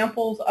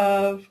examples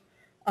of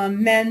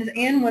men's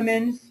and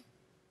women's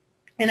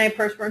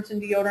antiperspirants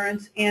and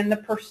deodorants and the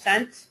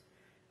percent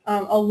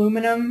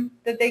aluminum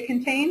that they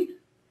contain.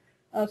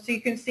 So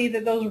you can see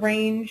that those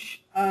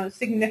range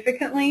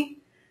significantly.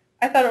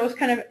 I thought it was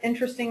kind of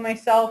interesting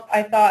myself.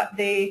 I thought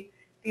the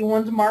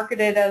ones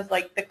marketed as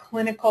like the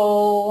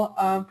clinical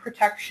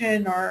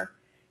protection, or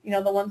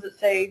the ones that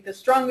say the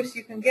strongest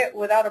you can get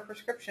without a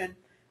prescription,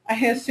 I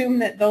assume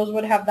that those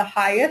would have the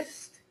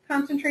highest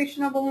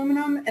concentration of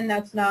aluminum, and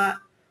that's not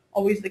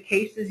always the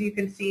case. As you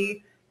can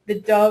see, the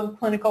Dove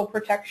clinical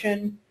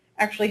protection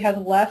actually has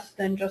less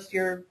than just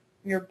your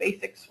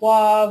basic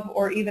Suave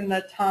or even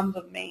the Tom's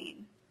of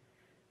Maine.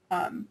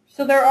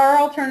 So there are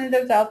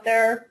alternatives out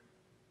there.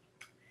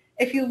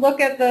 If you look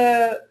at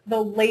the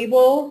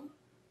label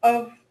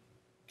of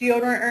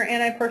deodorant or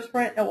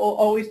antiperspirant, it will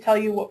always tell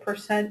you what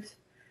percent.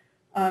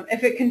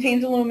 If it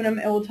contains aluminum,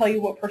 it will tell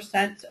you what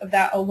percent of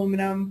that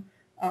aluminum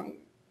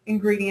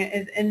ingredient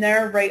is in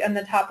there right on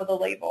the top of the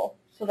label.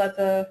 So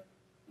that's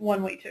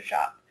one way to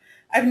shop.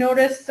 I've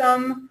noticed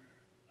some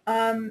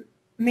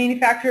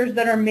manufacturers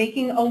that are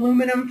making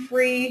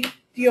aluminum-free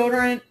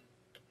deodorant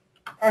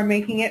are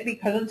making it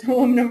because it's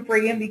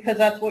aluminum-free and because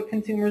that's what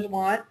consumers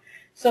want.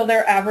 So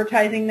they're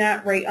advertising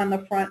that right on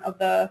the front of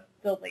the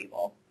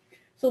label.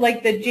 So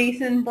like the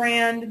Jason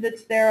brand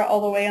that's there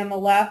all the way on the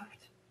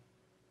left,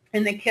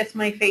 and the Kiss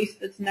My Face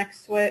that's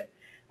next to it,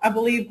 I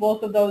believe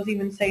both of those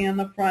even say on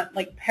the front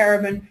like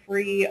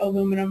paraben-free,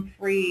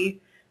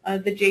 aluminum-free.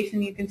 The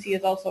Jason you can see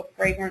is also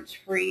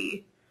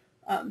fragrance-free.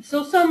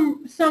 So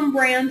some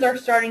brands are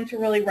starting to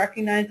really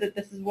recognize that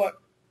this is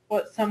what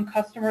some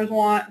customers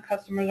want,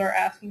 customers are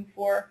asking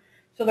for.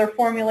 So they're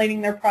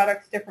formulating their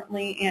products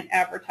differently and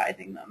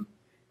advertising them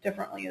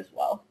differently as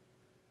well.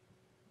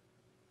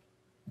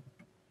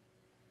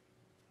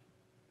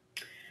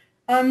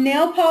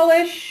 Nail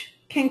polish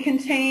can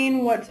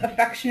contain what's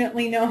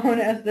affectionately known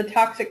as the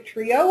toxic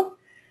trio.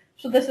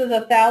 So this is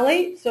a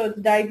phthalate, so it's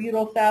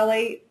dibutyl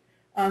phthalate,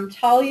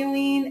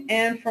 toluene,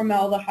 and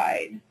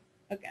formaldehyde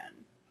again.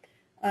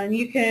 And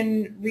you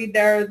can read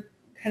there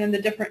kind of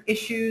the different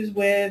issues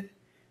with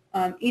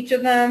each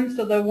of them.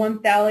 So the one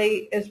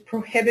phthalate is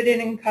prohibited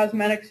in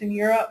cosmetics in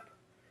Europe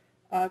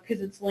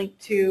because it's linked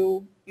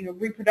to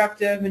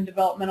reproductive and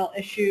developmental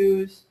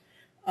issues.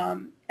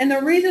 And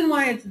the reason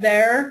why it's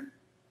there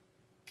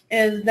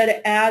is that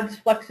it adds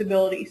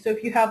flexibility. So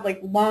if you have like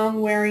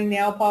long wearing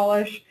nail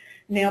polish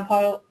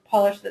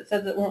that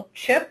says it won't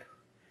chip,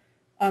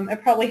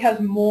 it probably has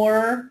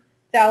more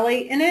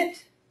phthalate in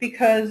it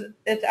because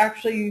it's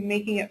actually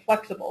making it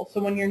flexible.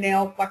 So when your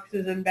nail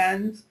flexes and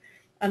bends,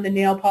 the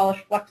nail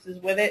polish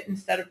flexes with it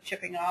instead of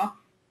chipping off.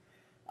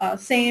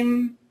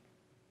 Same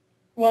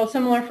well,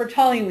 similar for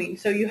toluene.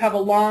 So you have a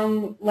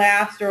long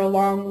last or a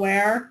long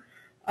wear.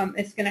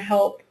 It's going to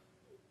help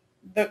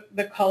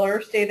the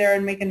color stay there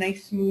and make a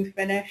nice smooth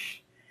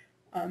finish.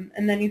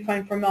 And then you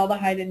find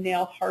formaldehyde in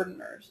nail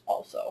hardeners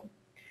also.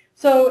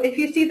 So if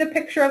you see the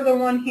picture of the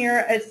one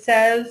here, it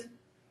says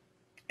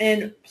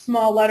in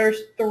small letters,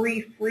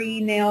 3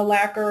 free nail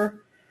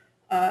lacquer.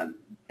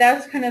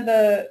 That's kind of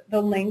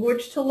the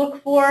language to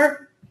look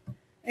for.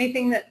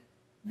 Anything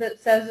that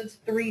says it's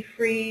 3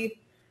 free.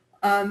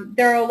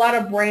 There are a lot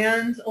of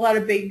brands, a lot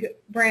of big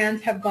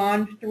brands have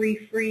gone 3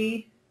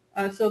 free.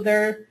 So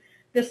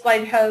this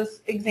slide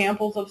has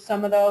examples of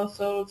some of those.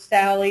 So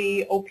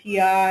Sally,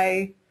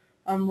 OPI,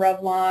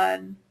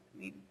 Revlon.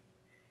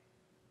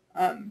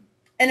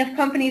 And if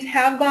companies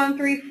have gone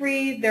 3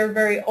 free, they're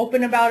very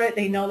open about it.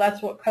 They know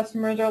that's what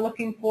customers are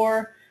looking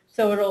for.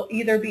 So it'll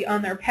either be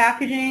on their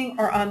packaging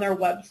or on their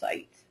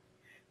website.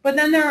 But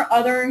then there are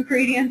other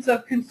ingredients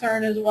of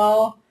concern as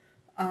well.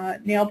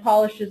 Nail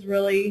polish is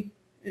really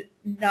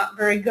not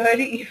very good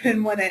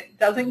even when it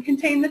doesn't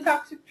contain the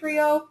toxic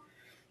trio.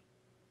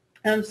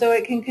 So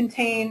it can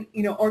contain,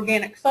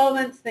 organic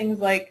solvents, things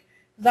like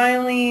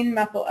xylene,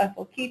 methyl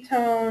ethyl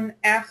ketone,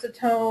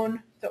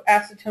 acetone. So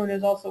acetone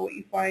is also what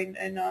you find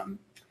in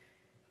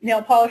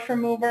nail polish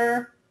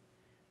remover.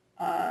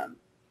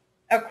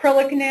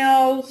 Acrylic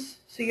nails,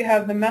 so you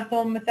have the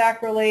methyl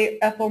methacrylate,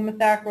 ethyl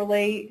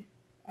methacrylate,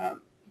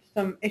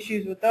 some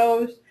issues with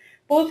those.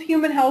 Both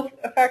human health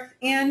effects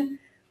and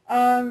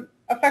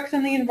effects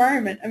on the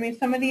environment. I mean,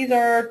 some of these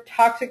are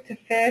toxic to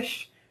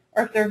fish,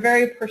 or if they're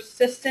very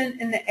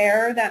persistent in the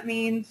air, that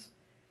means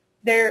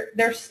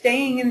they're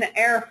staying in the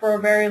air for a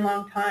very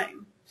long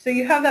time. So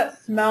you have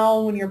that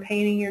smell when you're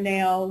painting your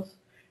nails,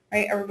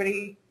 right?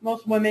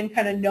 Most women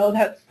kind of know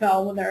that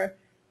smell when they're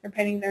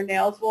painting their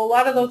nails. Well, a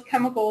lot of those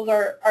chemicals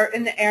are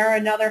in the air,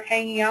 and now they're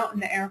hanging out in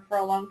the air for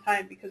a long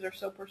time because they're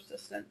so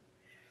persistent.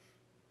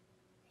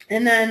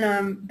 And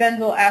then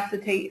benzyl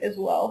acetate as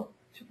well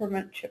to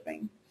prevent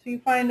chipping. So you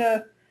find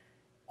a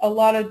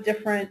lot of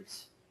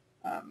different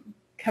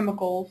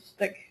chemicals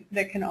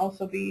that can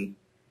also be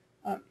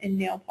in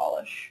nail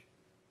polish.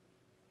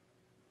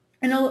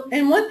 And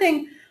one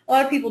thing a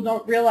lot of people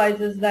don't realize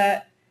is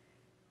that,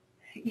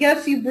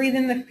 yes, you breathe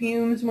in the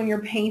fumes when you're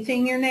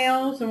painting your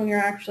nails and when you're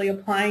actually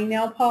applying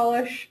nail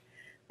polish,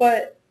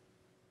 but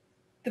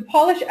the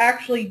polish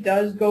actually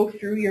does go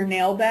through your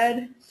nail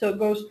bed, so it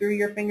goes through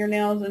your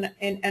fingernails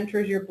and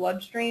enters your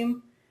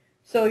bloodstream.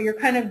 So you're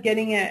kind of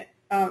getting it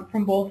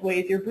from both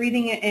ways. You're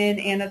breathing it in,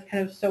 and it's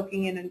kind of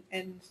soaking in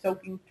and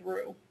soaking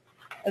through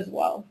as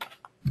well.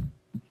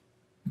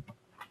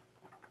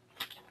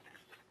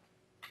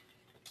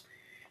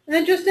 And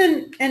then just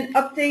an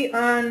update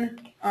on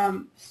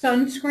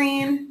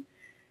sunscreen.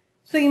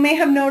 So you may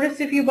have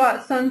noticed if you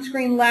bought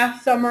sunscreen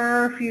last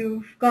summer, if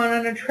you've gone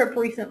on a trip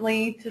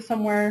recently to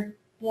somewhere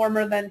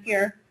warmer than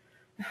here,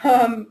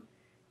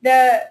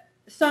 the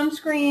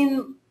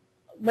sunscreen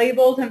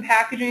labels and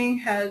packaging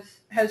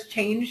has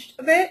changed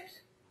a bit.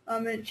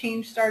 It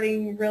changed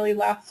starting really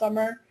last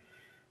summer.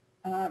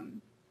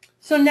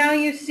 So now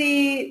you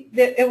see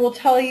that it will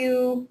tell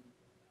you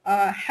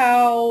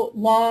how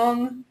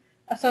long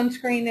a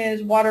sunscreen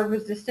is water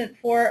resistant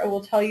for. It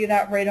will tell you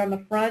that right on the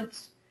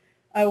front.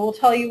 It will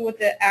tell you what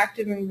the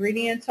active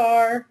ingredients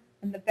are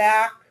in the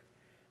back,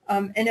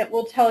 and it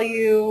will tell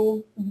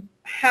you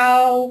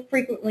how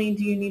frequently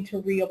do you need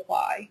to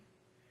reapply.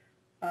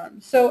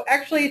 So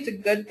actually it's a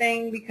good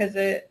thing because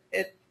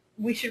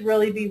we should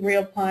really be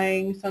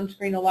reapplying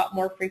sunscreen a lot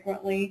more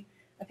frequently,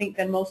 I think,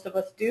 than most of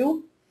us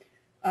do.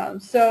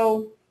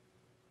 So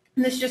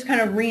this just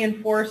kind of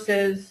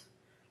reinforces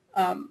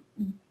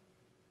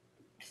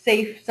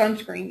safe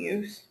sunscreen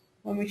use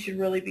when we should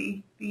really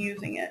be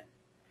using it.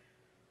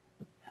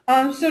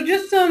 So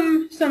just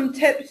some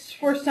tips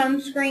for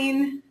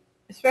sunscreen,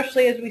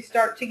 especially as we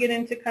start to get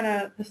into kind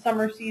of the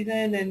summer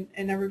season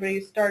and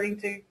everybody's starting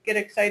to get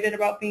excited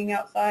about being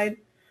outside.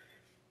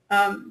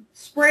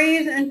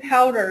 Sprays and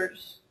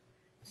powders.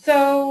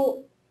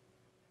 So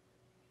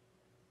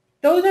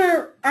those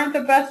aren't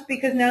the best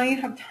because now you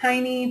have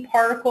tiny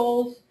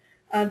particles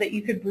that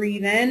you could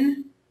breathe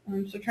in.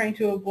 So trying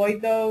to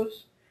avoid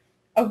those.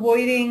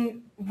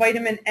 Avoiding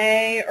vitamin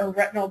A or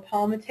retinol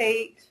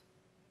palmitate.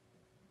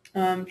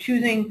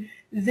 Choosing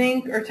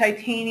zinc or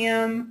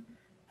titanium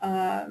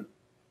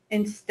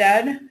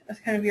instead as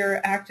kind of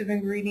your active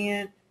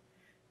ingredient.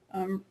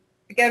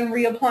 Again,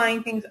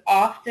 reapplying things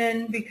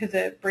often because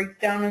it breaks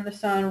down in the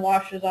sun,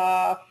 washes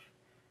off,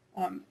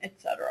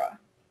 etc.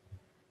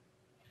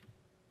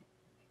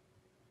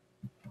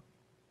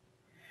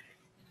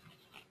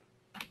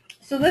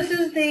 So this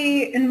is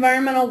the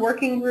Environmental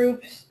Working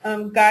Group's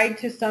guide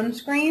to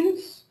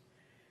sunscreens.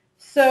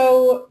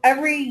 So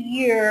every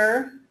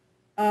year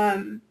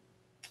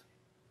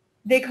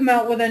they come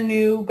out with a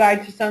new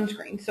guide to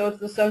sunscreen. So it's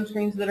the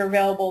sunscreens that are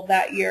available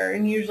that year,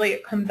 and usually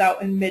it comes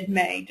out in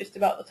mid-May, just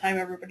about the time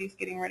everybody's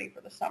getting ready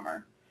for the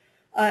summer.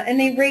 And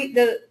they rate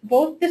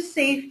both the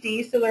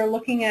safety, so they're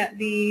looking at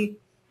the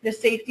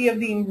safety of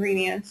the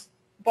ingredients,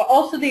 but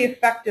also the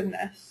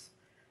effectiveness.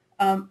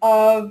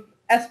 of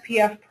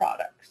SPF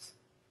products.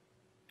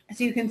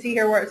 So you can see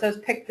here where it says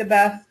pick the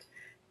best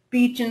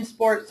beach and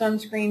sport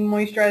sunscreen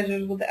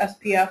moisturizers with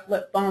SPF,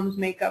 lip balms,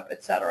 makeup,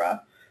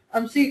 etc.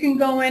 So you can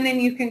go in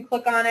and you can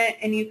click on it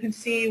and you can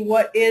see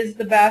what is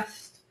the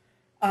best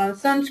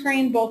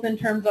sunscreen, both in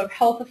terms of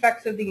health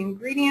effects of the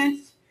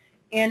ingredients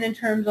and in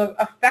terms of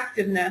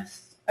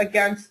effectiveness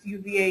against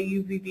UVA,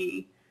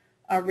 UVB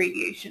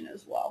radiation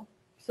as well.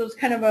 So it's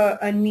kind of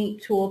a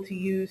neat tool to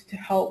use to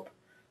help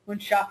when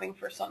shopping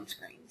for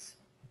sunscreens.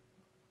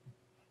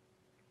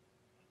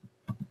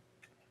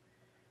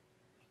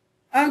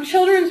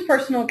 Children's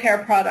personal care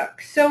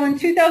products. So in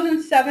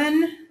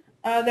 2007,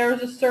 there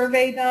was a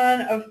survey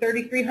done of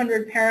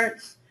 3,300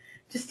 parents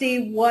to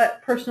see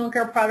what personal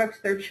care products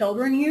their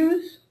children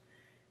use.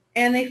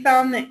 And they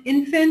found that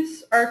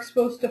infants are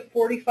exposed to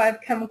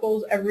 45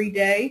 chemicals every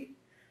day,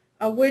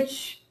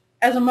 which,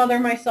 as a mother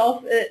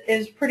myself,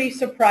 is pretty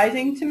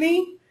surprising to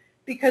me,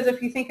 because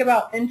if you think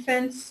about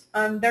infants,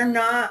 they're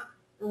not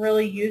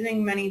really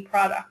using many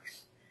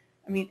products.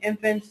 I mean,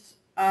 infants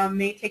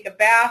may take a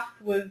bath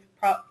with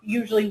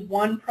usually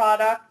one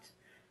product.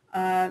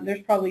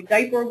 There's probably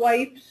diaper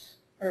wipes,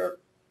 or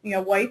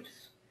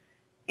wipes,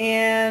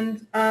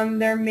 and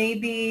there may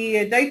be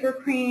a diaper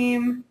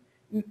cream,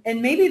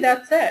 and maybe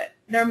that's it.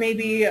 There may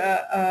be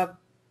a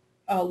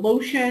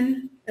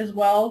lotion as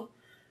well,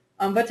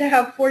 but to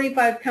have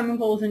 45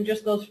 chemicals in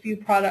just those few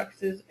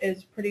products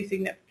is pretty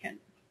significant.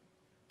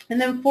 And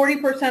then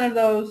 40% of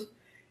those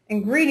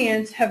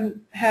ingredients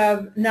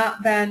have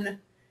not been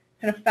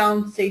kind of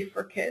found safe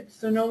for kids.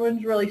 So no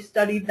one's really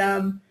studied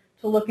them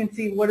to look and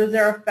see what is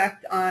their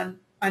effect on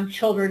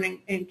children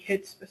and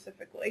kids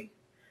specifically.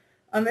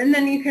 And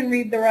then you can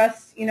read the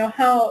rest,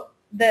 how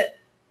that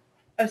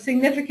a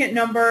significant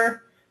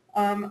number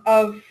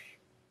of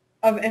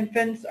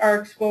infants are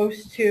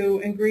exposed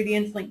to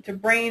ingredients linked to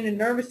brain and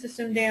nervous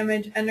system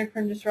damage,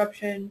 endocrine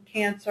disruption,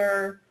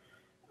 cancer,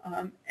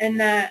 and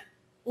that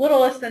a little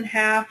less than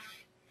half,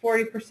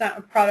 40%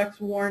 of products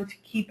warned to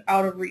keep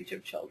out of reach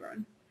of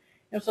children.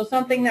 So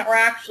something that we're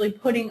actually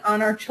putting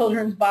on our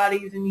children's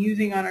bodies and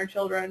using on our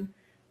children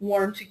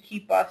warned to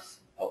keep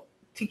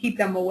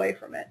them away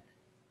from it.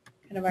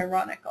 Kind of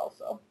ironic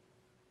also.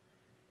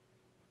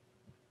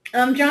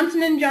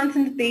 Johnson &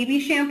 Johnson's baby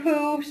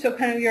shampoo, so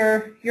kind of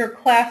your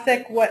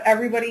classic, what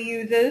everybody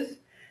uses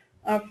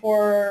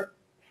for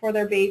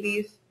their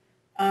babies.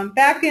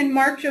 Back in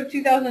March of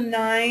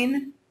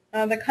 2009,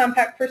 the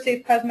Compact for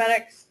Safe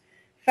Cosmetics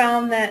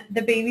found that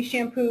the baby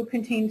shampoo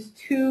contains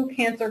 2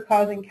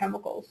 cancer-causing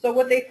chemicals. So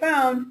what they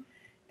found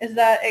is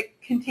that it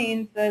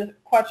contains the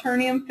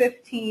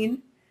quaternium-15,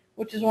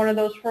 which is one of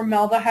those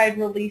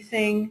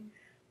formaldehyde-releasing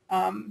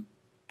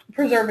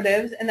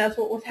preservatives, and that's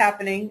what was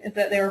happening, is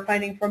that they were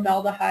finding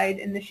formaldehyde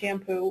in the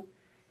shampoo.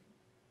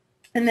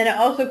 And then it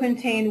also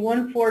contained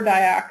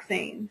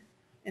 1,4-dioxane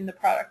in the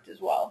product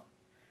as well.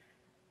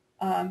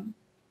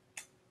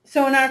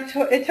 So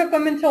it took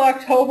them until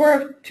October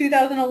of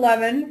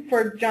 2011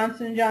 for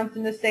Johnson &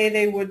 Johnson to say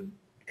they would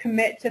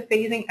commit to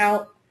phasing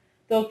out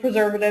those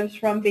preservatives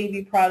from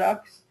baby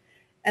products.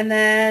 And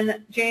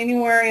then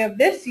January of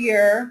this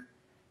year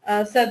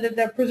said that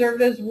the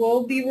preservatives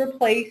will be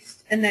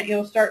replaced and that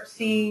you'll start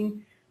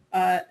seeing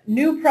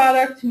new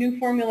product, new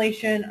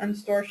formulation on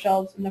store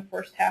shelves in the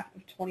first half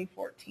of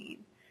 2014.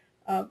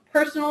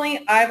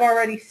 Personally, I've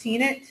already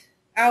seen it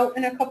out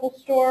in a couple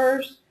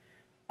stores.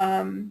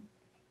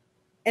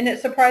 And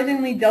it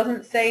surprisingly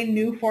doesn't say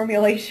new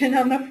formulation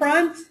on the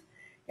front.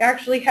 You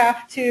actually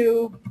have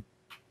to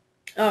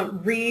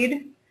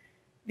read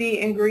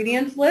the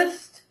ingredients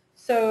list.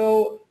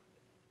 So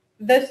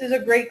this is a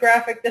great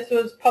graphic. This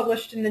was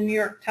published in the New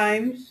York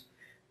Times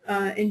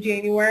in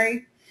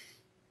January.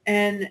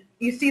 And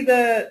you see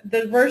the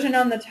version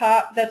on the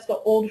top, that's the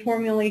old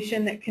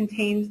formulation that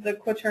contains the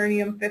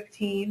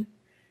quaternium-15.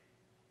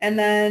 And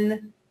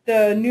then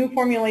the new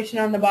formulation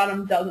on the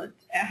bottom doesn't.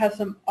 It has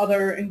some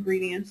other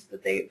ingredients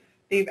that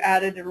they've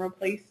added and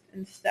replaced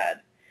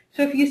instead.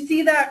 So if you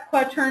see that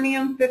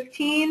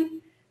quaternium-15,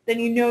 then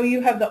you know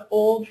you have the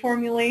old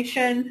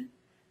formulation.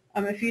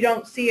 If you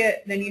don't see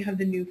it, then you have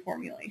the new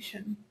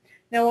formulation.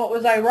 Now what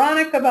was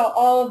ironic about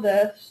all of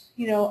this,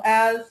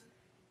 as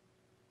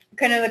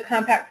kind of the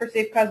Compact for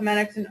Safe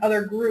Cosmetics and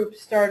other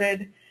groups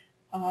started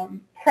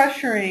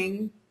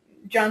pressuring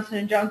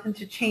Johnson & Johnson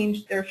to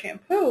change their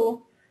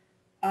shampoo,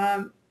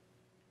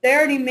 they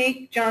already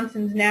make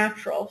Johnson's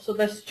Natural, so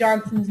this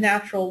Johnson's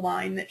Natural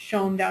line that's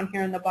shown down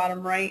here in the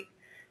bottom right,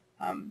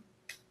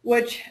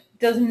 which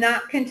does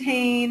not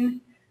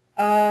contain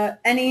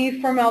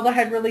any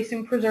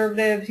formaldehyde-releasing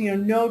preservatives,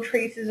 no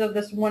traces of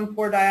this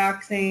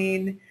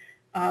 1,4-dioxane,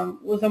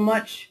 was a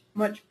much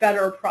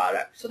better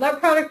product. So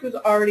that product was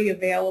already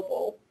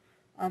available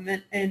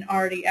and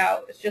already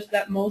out. It's just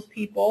that most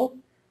people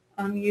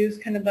use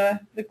kind of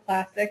the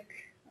classic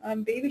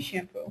baby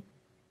shampoo.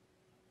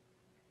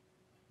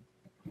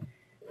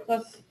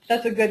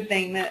 That's a good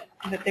thing that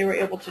they were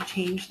able to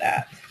change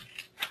that.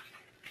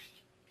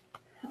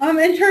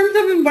 In terms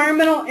of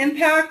environmental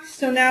impact,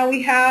 so now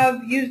we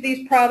have used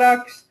these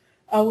products.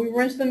 We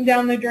rinse them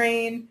down the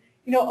drain.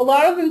 You know, a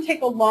lot of them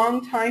take a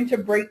long time to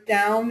break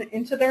down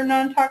into their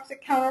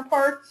non-toxic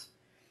counterparts.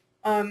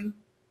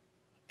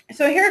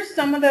 So here's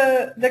some of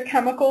the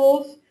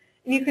chemicals,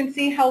 and you can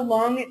see how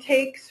long it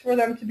takes for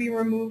them to be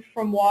removed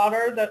from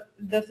water.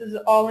 This is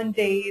all in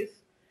days.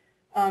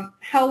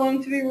 How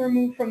long to be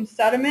removed from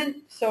sediment,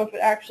 so if it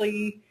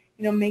actually,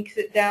 you know, makes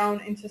it down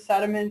into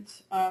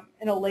sediment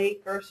in a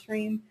lake or a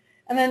stream,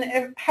 and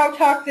then how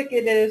toxic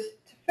it is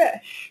to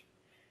fish.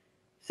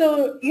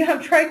 So you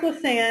have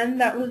triclosan,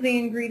 that was the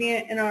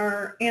ingredient in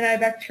our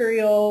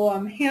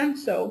antibacterial hand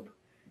soap,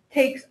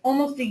 takes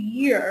almost a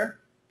year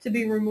to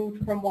be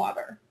removed from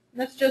water.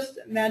 Let's just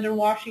imagine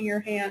washing your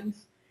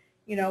hands,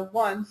 you know,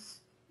 once.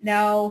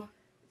 Now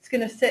it's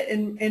going to sit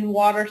in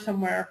water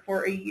somewhere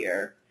for a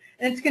year.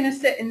 And it's going to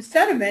sit in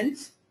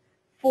sediment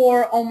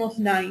for almost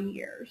 9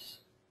 years.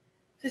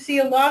 So see,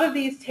 a lot of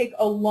these take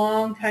a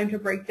long time to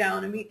break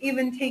down. I mean,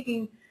 even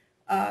taking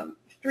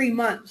 3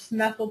 months,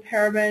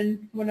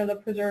 methylparaben, one of the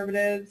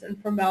preservatives,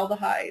 and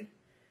formaldehyde,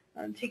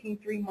 taking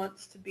 3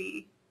 months to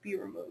be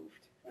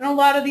removed. And a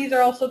lot of these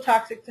are also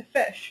toxic to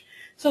fish.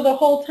 So the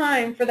whole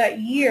time for that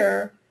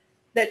year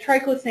that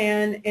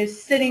triclosan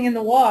is sitting in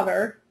the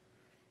water,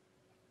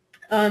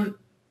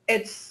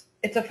 it's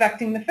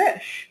affecting the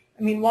fish.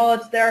 I mean, while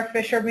it's there,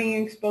 fish are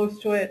being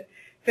exposed to it,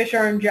 fish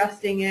are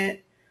ingesting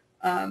it.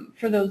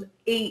 For those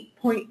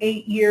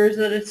 8.8 years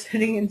that it's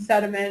sitting in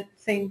sediment,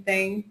 same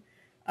thing.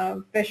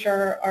 Fish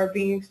are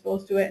being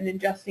exposed to it and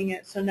ingesting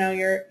it, so now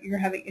you're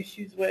having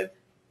issues with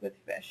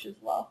fish as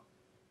well.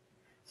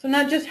 So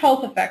not just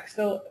health effects,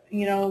 so,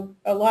 you know,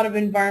 a lot of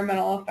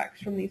environmental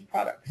effects from these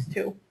products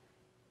too.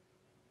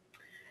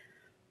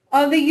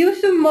 The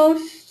use of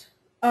most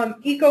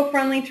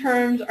eco-friendly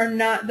terms are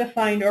not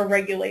defined or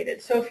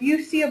regulated. So if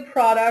you see a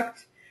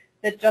product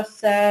that just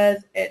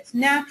says it's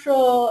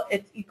natural,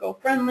 it's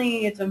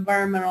eco-friendly, it's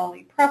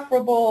environmentally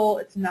preferable,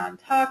 it's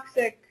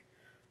non-toxic,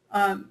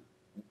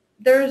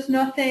 there's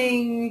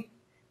nothing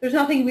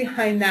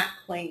behind that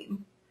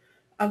claim.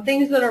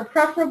 Things that are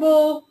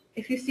preferable,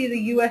 if you see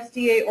the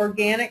USDA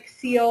organic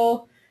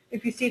seal,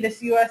 if you see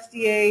this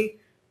USDA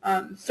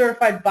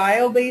certified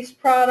bio-based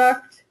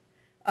product.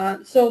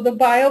 So the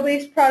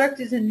bio-based product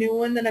is a new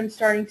one that I'm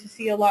starting to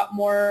see a lot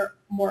more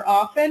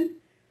often.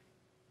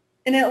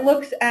 And it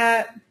looks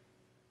at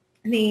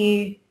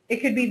it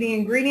could be the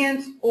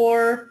ingredients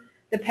or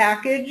the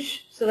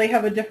package. So they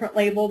have a different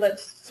label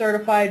that's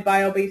certified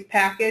bio-based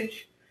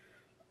package.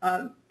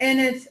 And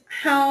it's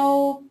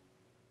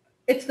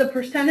the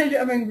percentage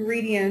of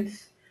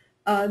ingredients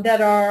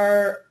that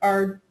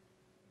are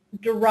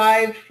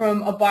derived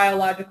from a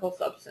biological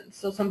substance,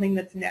 so something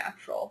that's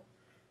natural.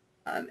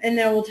 And then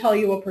it will tell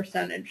you a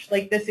percentage.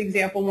 Like this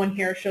example one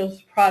here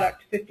shows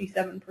product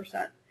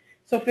 57%.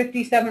 So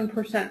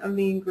 57% of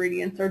the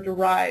ingredients are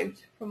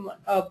derived from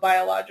a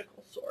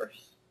biological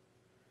source.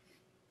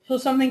 So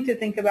something to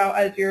think about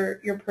as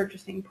you're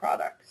purchasing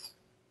products.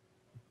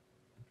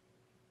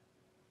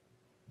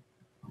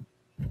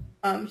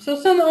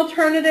 So some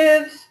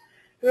alternatives,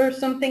 there are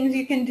some things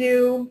you can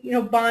do, you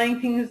know,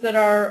 buying things that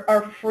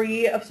are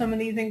free of some of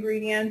these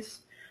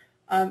ingredients.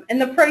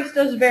 And the price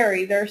does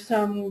vary. There's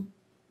some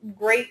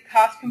great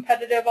cost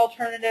competitive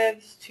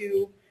alternatives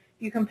to,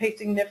 you can pay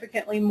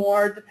significantly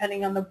more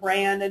depending on the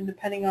brand and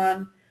depending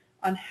on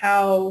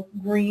how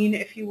green,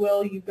 if you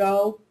will, you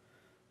go.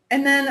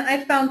 And then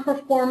I found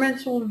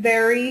performance will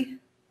vary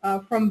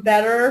from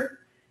better.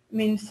 I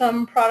mean,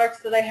 some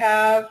products that I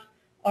have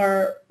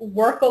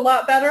work a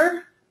lot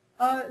better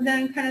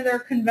than kind of their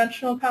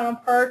conventional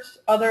counterparts.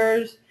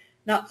 Others,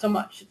 not so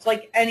much. It's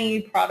like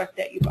any product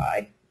that you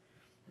buy.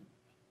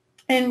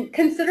 And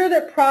consider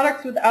that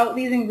products without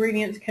these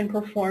ingredients can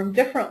perform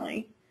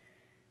differently.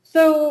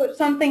 So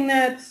something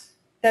that's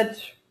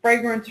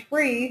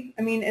fragrance-free,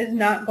 I mean, is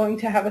not going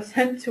to have a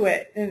scent to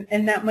it,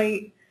 and that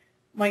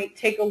might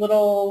take a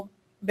little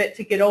bit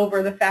to get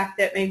over the fact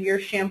that maybe your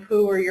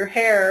shampoo or your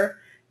hair,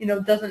 you know,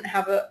 doesn't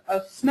have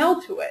a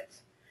smell to it.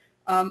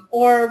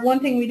 Or one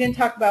thing we didn't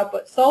talk about,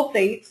 but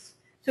sulfates.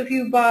 So if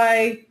you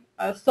buy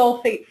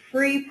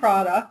sulfate-free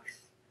products,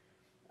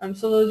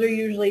 so those are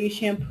usually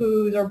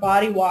shampoos or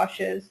body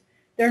washes,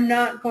 they're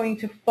not going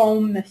to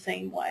foam the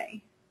same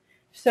way.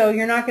 So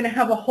you're not going to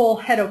have a whole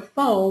head of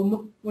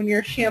foam when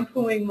you're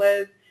shampooing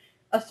with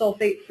a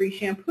sulfate-free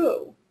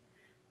shampoo.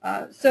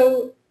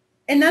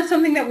 And that's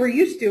something that we're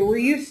used to. We're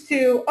used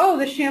to, oh,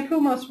 the shampoo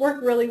must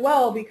work really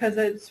well because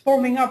it's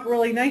foaming up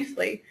really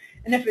nicely.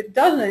 And if it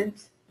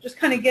doesn't, just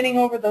kind of getting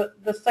over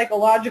the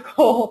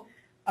psychological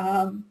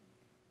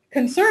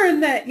concern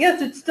that,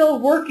 yes, it's still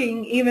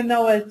working even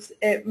though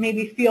it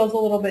maybe feels a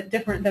little bit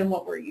different than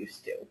what we're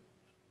used to.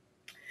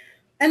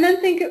 And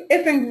then think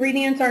if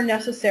ingredients are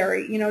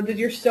necessary. You know, does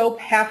your soap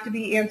have to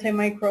be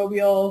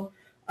antimicrobial?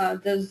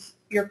 Does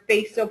your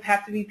face soap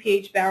have to be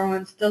pH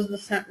balanced? Does the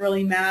scent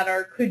really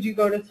matter? Could you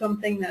go to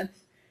something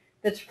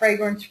that's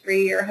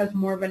fragrance-free or has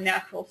more of a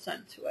natural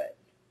scent to it?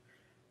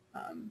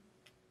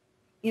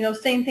 You know,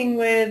 same thing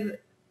with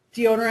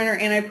deodorant or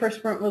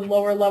antiperspirant with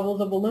lower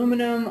levels of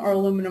aluminum or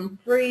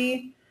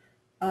aluminum-free.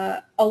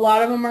 A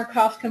lot of them are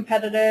cost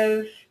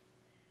competitive,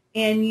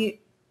 and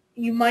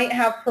you might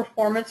have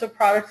performance of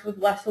products with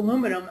less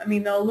aluminum. I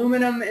mean, the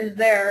aluminum is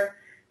there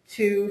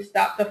to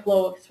stop the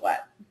flow of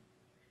sweat.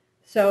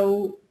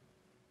 So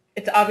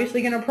it's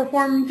obviously going to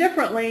perform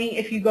differently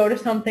if you go to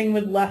something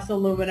with less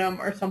aluminum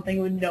or something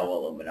with no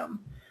aluminum.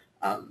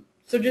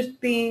 So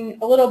just being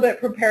a little bit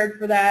prepared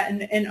for that,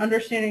 and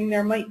understanding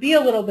there might be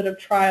a little bit of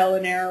trial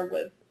and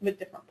error with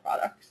different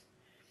products.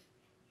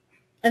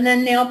 And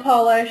then nail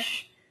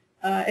polish.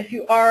 If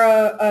you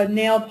are a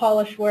nail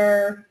polish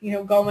wearer,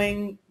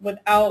 going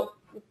without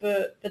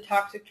the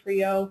toxic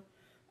trio,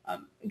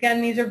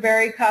 again, these are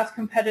very cost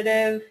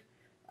competitive,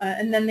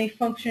 and then they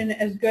function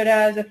as good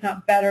as, if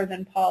not better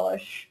than,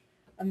 polish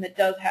that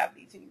does have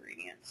these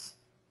ingredients.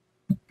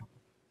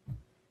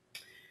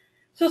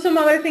 So some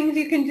other things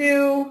you can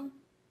do,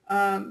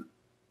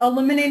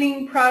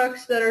 eliminating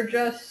products that are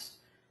just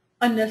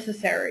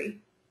unnecessary.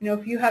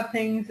 If you have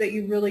things that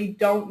you really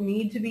don't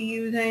need to be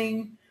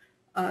using,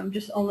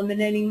 just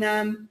eliminating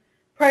them.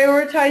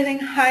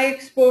 Prioritizing high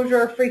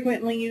exposure or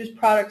frequently used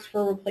products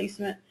for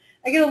replacement.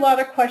 I get a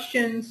lot of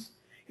questions.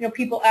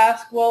 People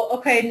ask, well,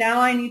 okay, now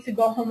I need to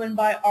go home and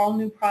buy all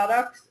new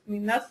products. I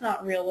mean, that's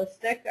not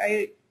realistic.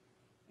 I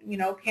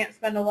can't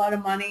spend a lot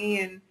of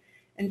money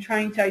and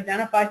trying to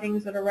identify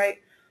things that are right.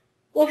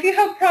 Well, if you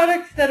have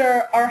products that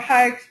are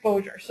high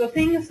exposure, so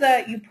things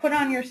that you put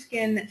on your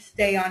skin that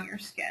stay on your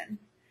skin,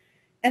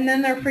 and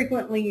then they're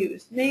frequently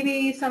used,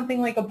 maybe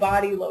something like a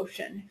body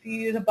lotion, if you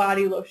use a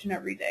body lotion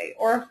every day,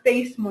 or a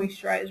face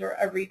moisturizer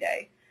every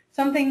day,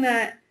 something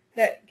that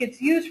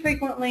gets used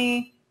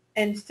frequently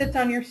and sits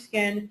on your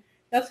skin,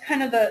 that's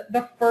kind of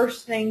the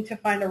first thing to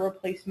find a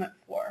replacement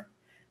for.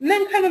 And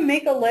then kind of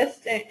make a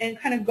list and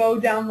kind of go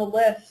down the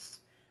list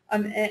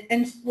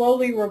and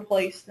slowly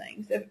replace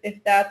things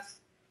if that's,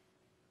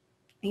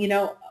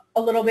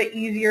 a little bit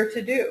easier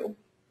to do.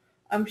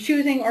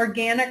 Choosing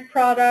organic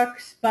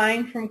products,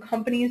 buying from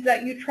companies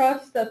that you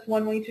trust. That's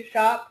one way to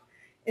shop,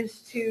 is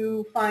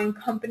to find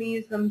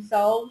companies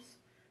themselves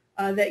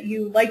that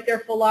you like their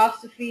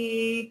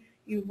philosophy,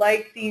 you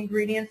like the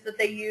ingredients that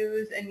they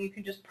use, and you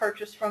can just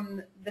purchase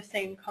from the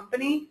same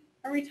company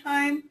every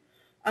time.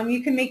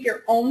 You can make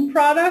your own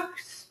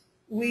products.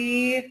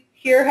 We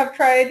here have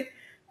tried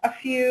a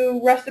few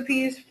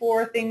recipes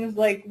for things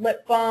like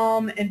lip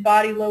balm and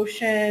body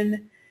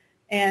lotion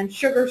and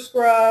sugar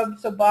scrub,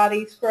 so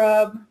body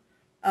scrub,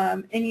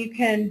 and you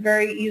can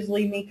very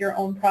easily make your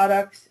own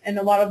products, and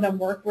a lot of them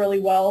work really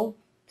well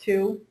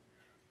too.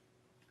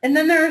 And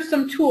then there are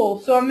some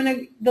tools. So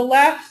the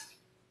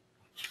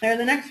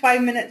next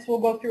 5 minutes we'll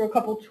go through a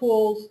couple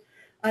tools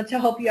to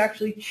help you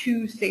actually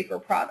choose safer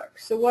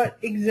products. So what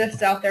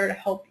exists out there to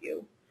help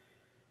you?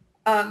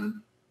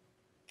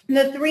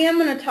 The three I'm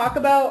going to talk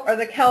about are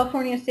the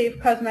California Safe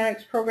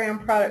Cosmetics Program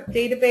Product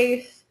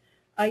Database.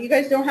 You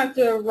guys don't have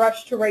to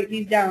rush to write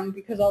these down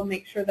because I'll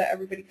make sure that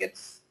everybody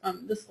gets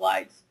the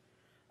slides.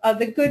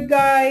 The Good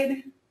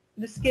Guide,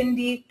 the Skin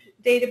Deep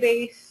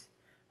database,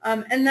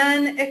 and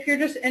then if you're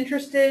just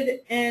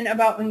interested in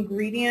about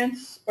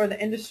ingredients or the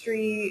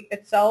industry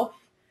itself,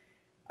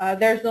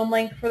 there's the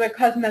link for the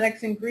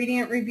Cosmetics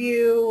Ingredient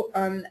Review.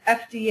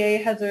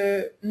 FDA has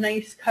a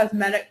nice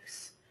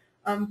cosmetics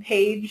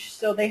page,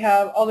 so they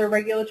have all their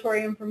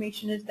regulatory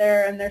information is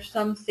there, and there's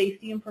some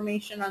safety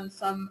information on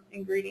some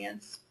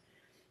ingredients.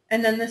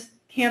 And then this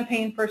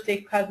Campaign for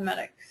Safe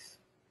Cosmetics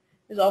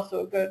is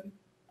also a good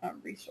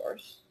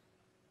resource.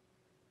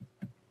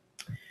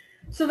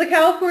 So the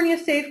California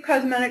Safe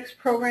Cosmetics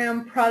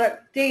Program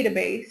Product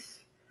Database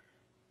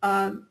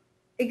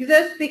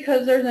exists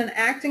because there's an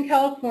act in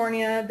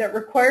California that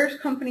requires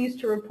companies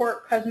to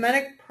report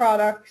cosmetic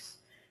products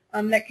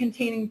that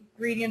contain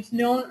ingredients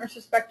known or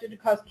suspected to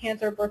cause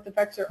cancer, birth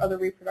defects, or other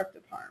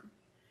reproductive harm.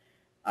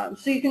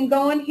 So you can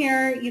go in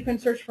here, you can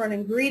search for an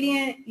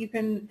ingredient, you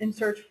can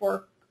search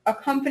for a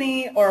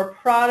company or a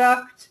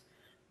product,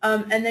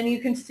 and then you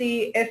can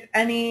see if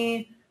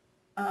any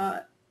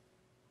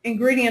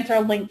ingredients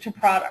are linked to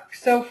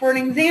products. So for an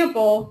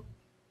example,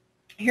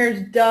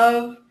 here's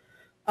Dove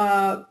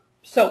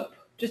soap,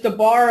 just a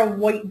bar of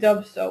white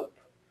Dove soap.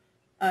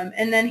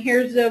 And then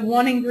here's the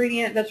one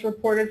ingredient that's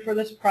reported for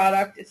this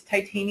product. It's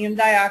titanium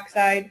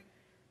dioxide.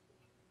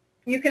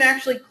 You can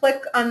actually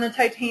click on the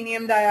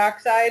titanium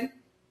dioxide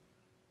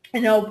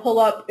and it'll pull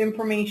up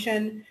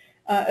information.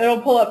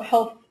 It'll pull up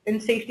health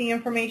and safety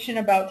information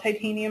about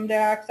titanium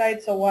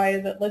dioxide, so why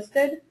is it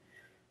listed?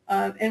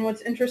 And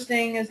what's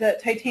interesting is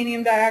that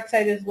titanium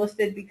dioxide is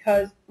listed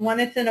because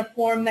when it's in a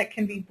form that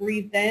can be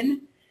breathed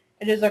in,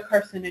 it is a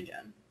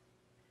carcinogen.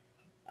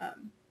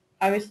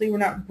 Obviously, we're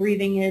not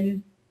breathing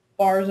in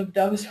bars of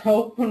Dove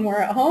soap when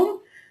we're at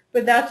home,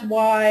 but that's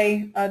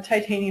why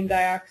titanium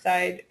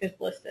dioxide is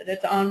listed.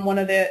 It's on one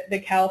of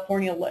the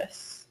California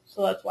lists,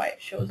 so that's why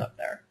it shows up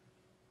there.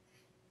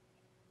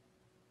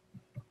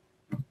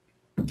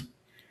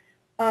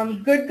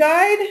 Good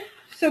Guide.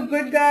 So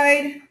Good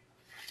Guide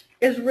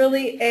is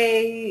really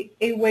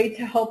a way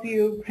to help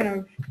you kind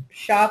of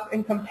shop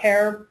and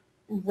compare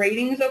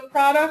ratings of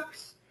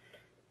products.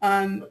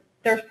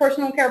 There's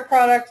personal care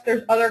products.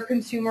 There's other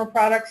consumer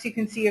products. You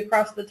can see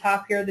across the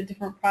top here the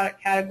different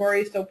product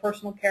categories, so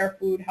personal care,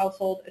 food,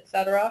 household,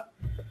 etc.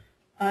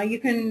 You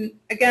can,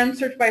 again,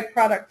 search by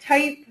product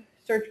type,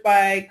 search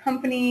by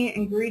company,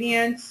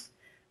 ingredients.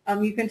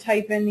 You can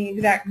type in the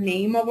exact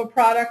name of a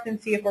product and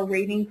see if a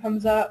rating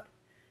comes up.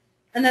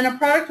 And then a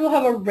product will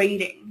have a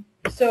rating.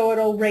 So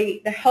it'll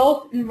rate the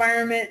health,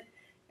 environment,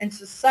 and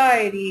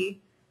society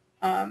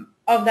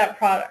of that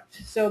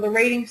product. So the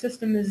rating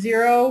system is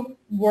 0,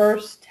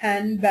 worst,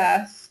 10,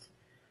 best.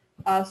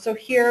 So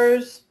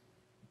here's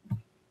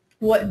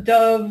what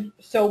Dove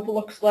soap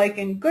looks like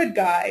in Good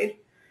Guide.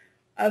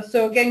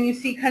 So again, you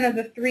see kind of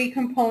the 3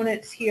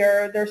 components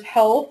here. There's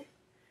health.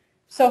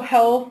 So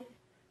health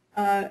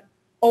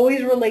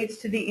always relates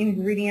to the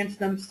ingredients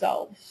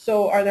themselves.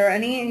 So are there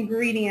any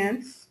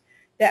ingredients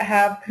that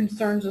have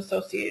concerns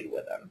associated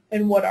with them,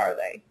 and what are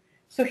they?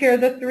 So here are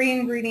the 3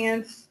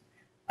 ingredients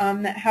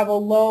that have a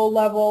low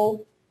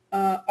level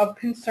of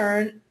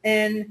concern,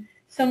 and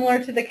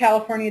similar to the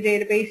California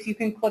database, you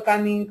can click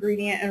on the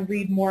ingredient and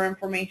read more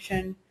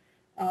information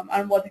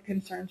on what the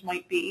concerns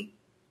might be.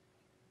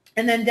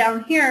 And then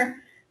down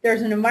here,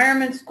 there's an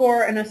environment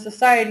score and a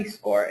society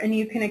score, and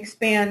you can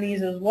expand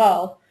these as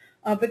well.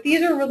 But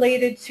these are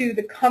related to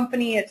the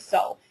company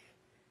itself.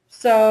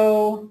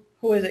 So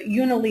who is it?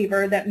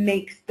 Unilever, that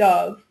makes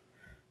Dove,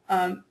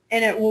 and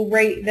it will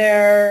rate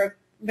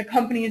the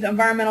company's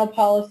environmental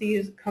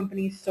policies, the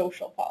company's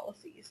social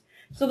policies.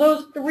 So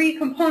those 3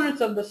 components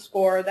of the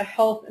score, the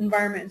health,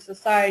 environment, and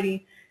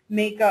society,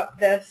 make up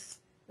this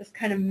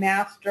kind of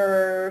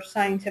master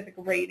scientific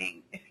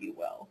rating, if you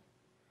will.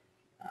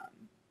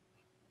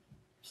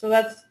 So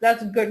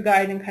that's Good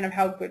Guide and kind of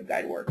how Good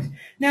Guide works.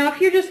 Now,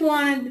 if you just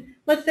wanted,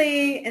 let's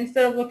say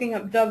instead of looking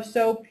up Dove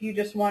soap, you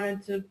just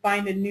wanted to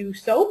find a new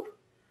soap,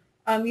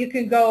 you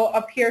can go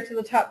up here to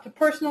the top to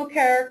personal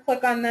care,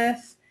 click on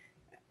this.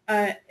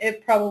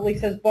 It probably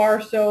says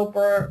bar soap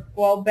or,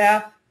 well,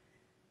 bath,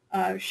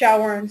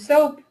 shower and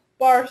soap,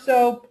 bar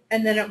soap,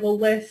 and then it will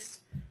list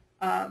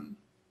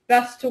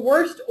best to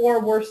worst or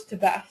worst to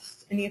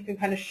best, and you can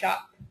kind of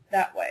shop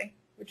that way,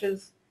 which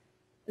is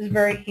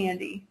very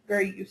handy,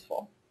 very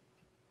useful.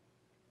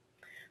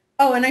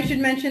 Oh, and I should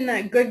mention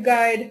that Good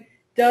Guide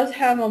does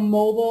have a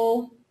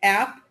mobile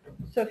app,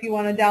 so if you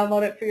want to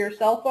download it for your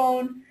cell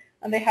phone,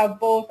 and they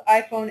have both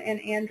iPhone and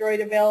Android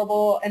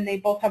available, and they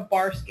both have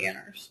bar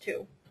scanners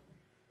too.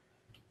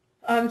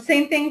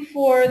 Same thing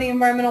for the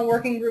Environmental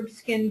Working Group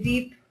Skin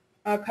Deep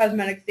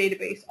Cosmetics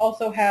Database.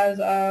 Also has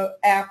an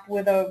app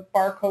with a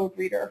barcode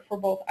reader for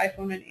both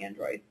iPhone and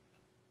Android.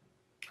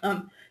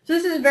 So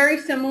this is very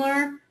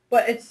similar,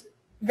 but it's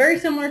very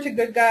similar to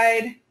Good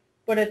Guide,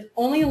 but it's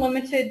only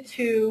limited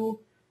to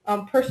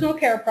personal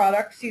care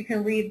products. You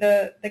can read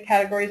the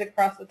categories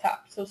across the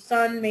top. So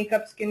sun,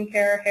 makeup,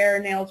 skincare, hair,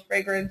 nails,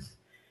 fragrance,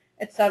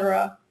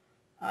 etc.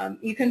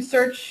 You can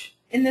search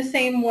in the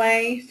same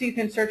way. So you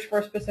can search for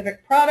a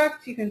specific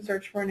product. You can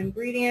search for an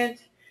ingredient.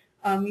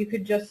 You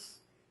could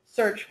just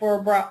search for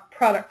a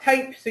product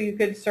type. So you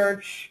could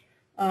search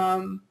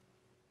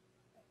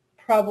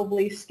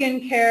probably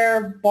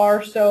skincare,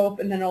 bar soap,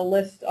 and then it'll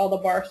list all the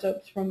bar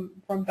soaps from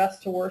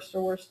best to worst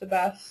or worst to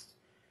best.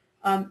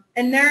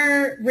 And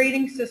their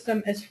rating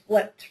system is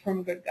flipped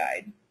from Good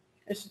Guide.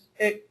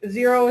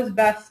 0 is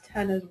best,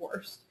 10 is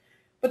worst.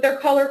 But they're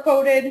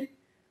color-coded,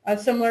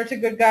 similar to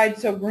Good Guide,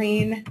 so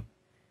green,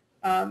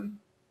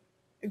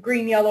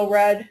 yellow,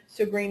 red,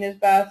 so green is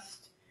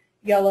best,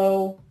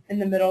 yellow in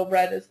the middle,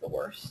 red is the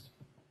worst.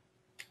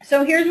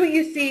 So here's what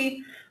you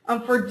see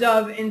for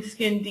Dove in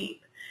Skin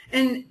Deep.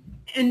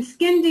 And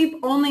Skin Deep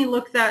only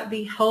looks at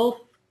the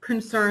health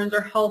concerns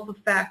or health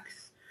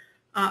effects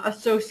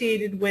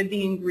associated with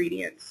the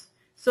ingredients.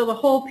 So the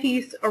whole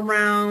piece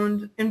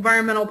around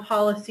environmental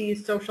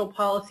policies, social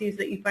policies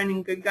that you find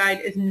in Good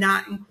Guide is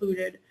not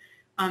included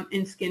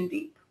in Skin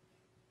Deep.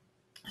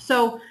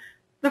 So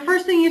the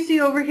first thing you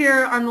see over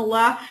here on the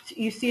left,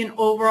 you see an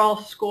overall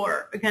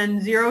score.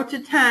 Again, 0 to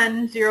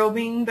 10, 0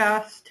 being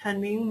best,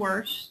 10 being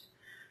worst.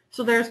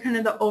 So there's kind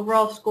of the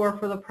overall score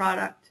for the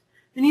product.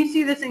 Then you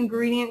see this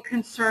ingredient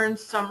concern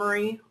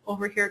summary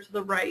over here to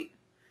the right.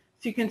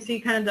 So you can see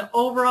kind of the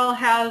overall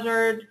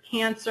hazard,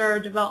 cancer,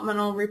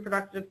 developmental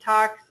reproductive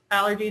tox,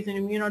 allergies and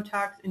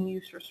immunotox, and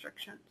use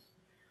restrictions.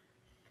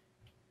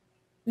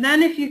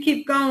 Then if you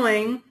keep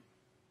going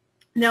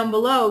down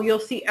below, you'll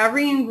see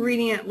every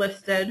ingredient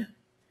listed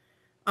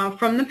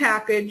from the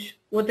package,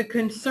 what the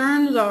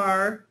concerns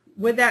are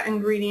with that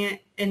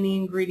ingredient, and the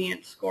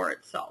ingredient score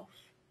itself.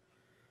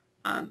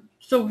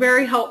 So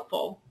very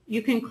helpful.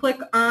 You can click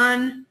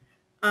on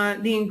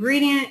the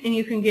ingredient and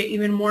you can get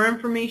even more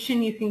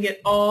information. You can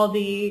get all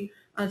the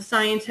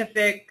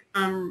scientific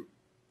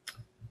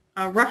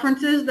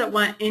references that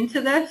went into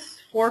this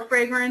for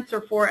fragrance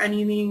or for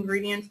any of the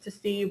ingredients to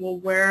see, well,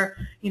 where,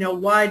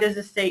 why does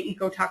this say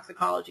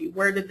ecotoxicology?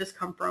 Where did this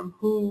come from?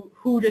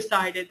 Who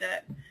decided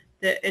that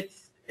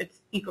it's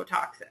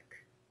ecotoxic?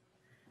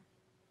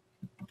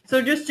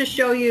 So just to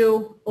show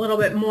you a little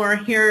bit more,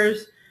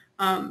 here's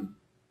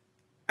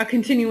a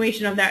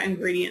continuation of that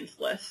ingredients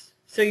list.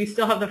 So you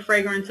still have the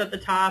fragrance at the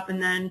top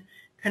and then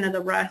kind of the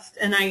rest.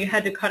 And I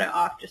had to cut it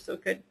off just so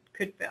it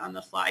could fit on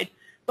the slide.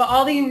 But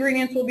all the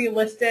ingredients will be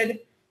listed,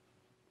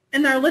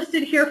 and they're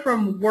listed here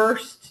from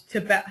worst to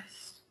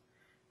best.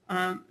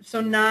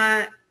 So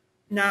not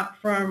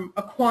from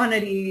a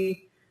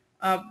quantity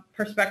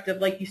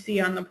perspective like you see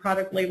on the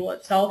product label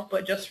itself,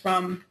 but just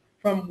from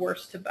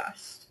worst to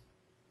best.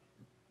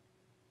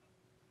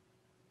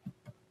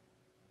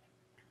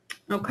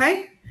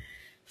 Okay,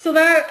 so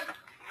that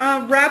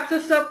wraps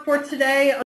us up for today.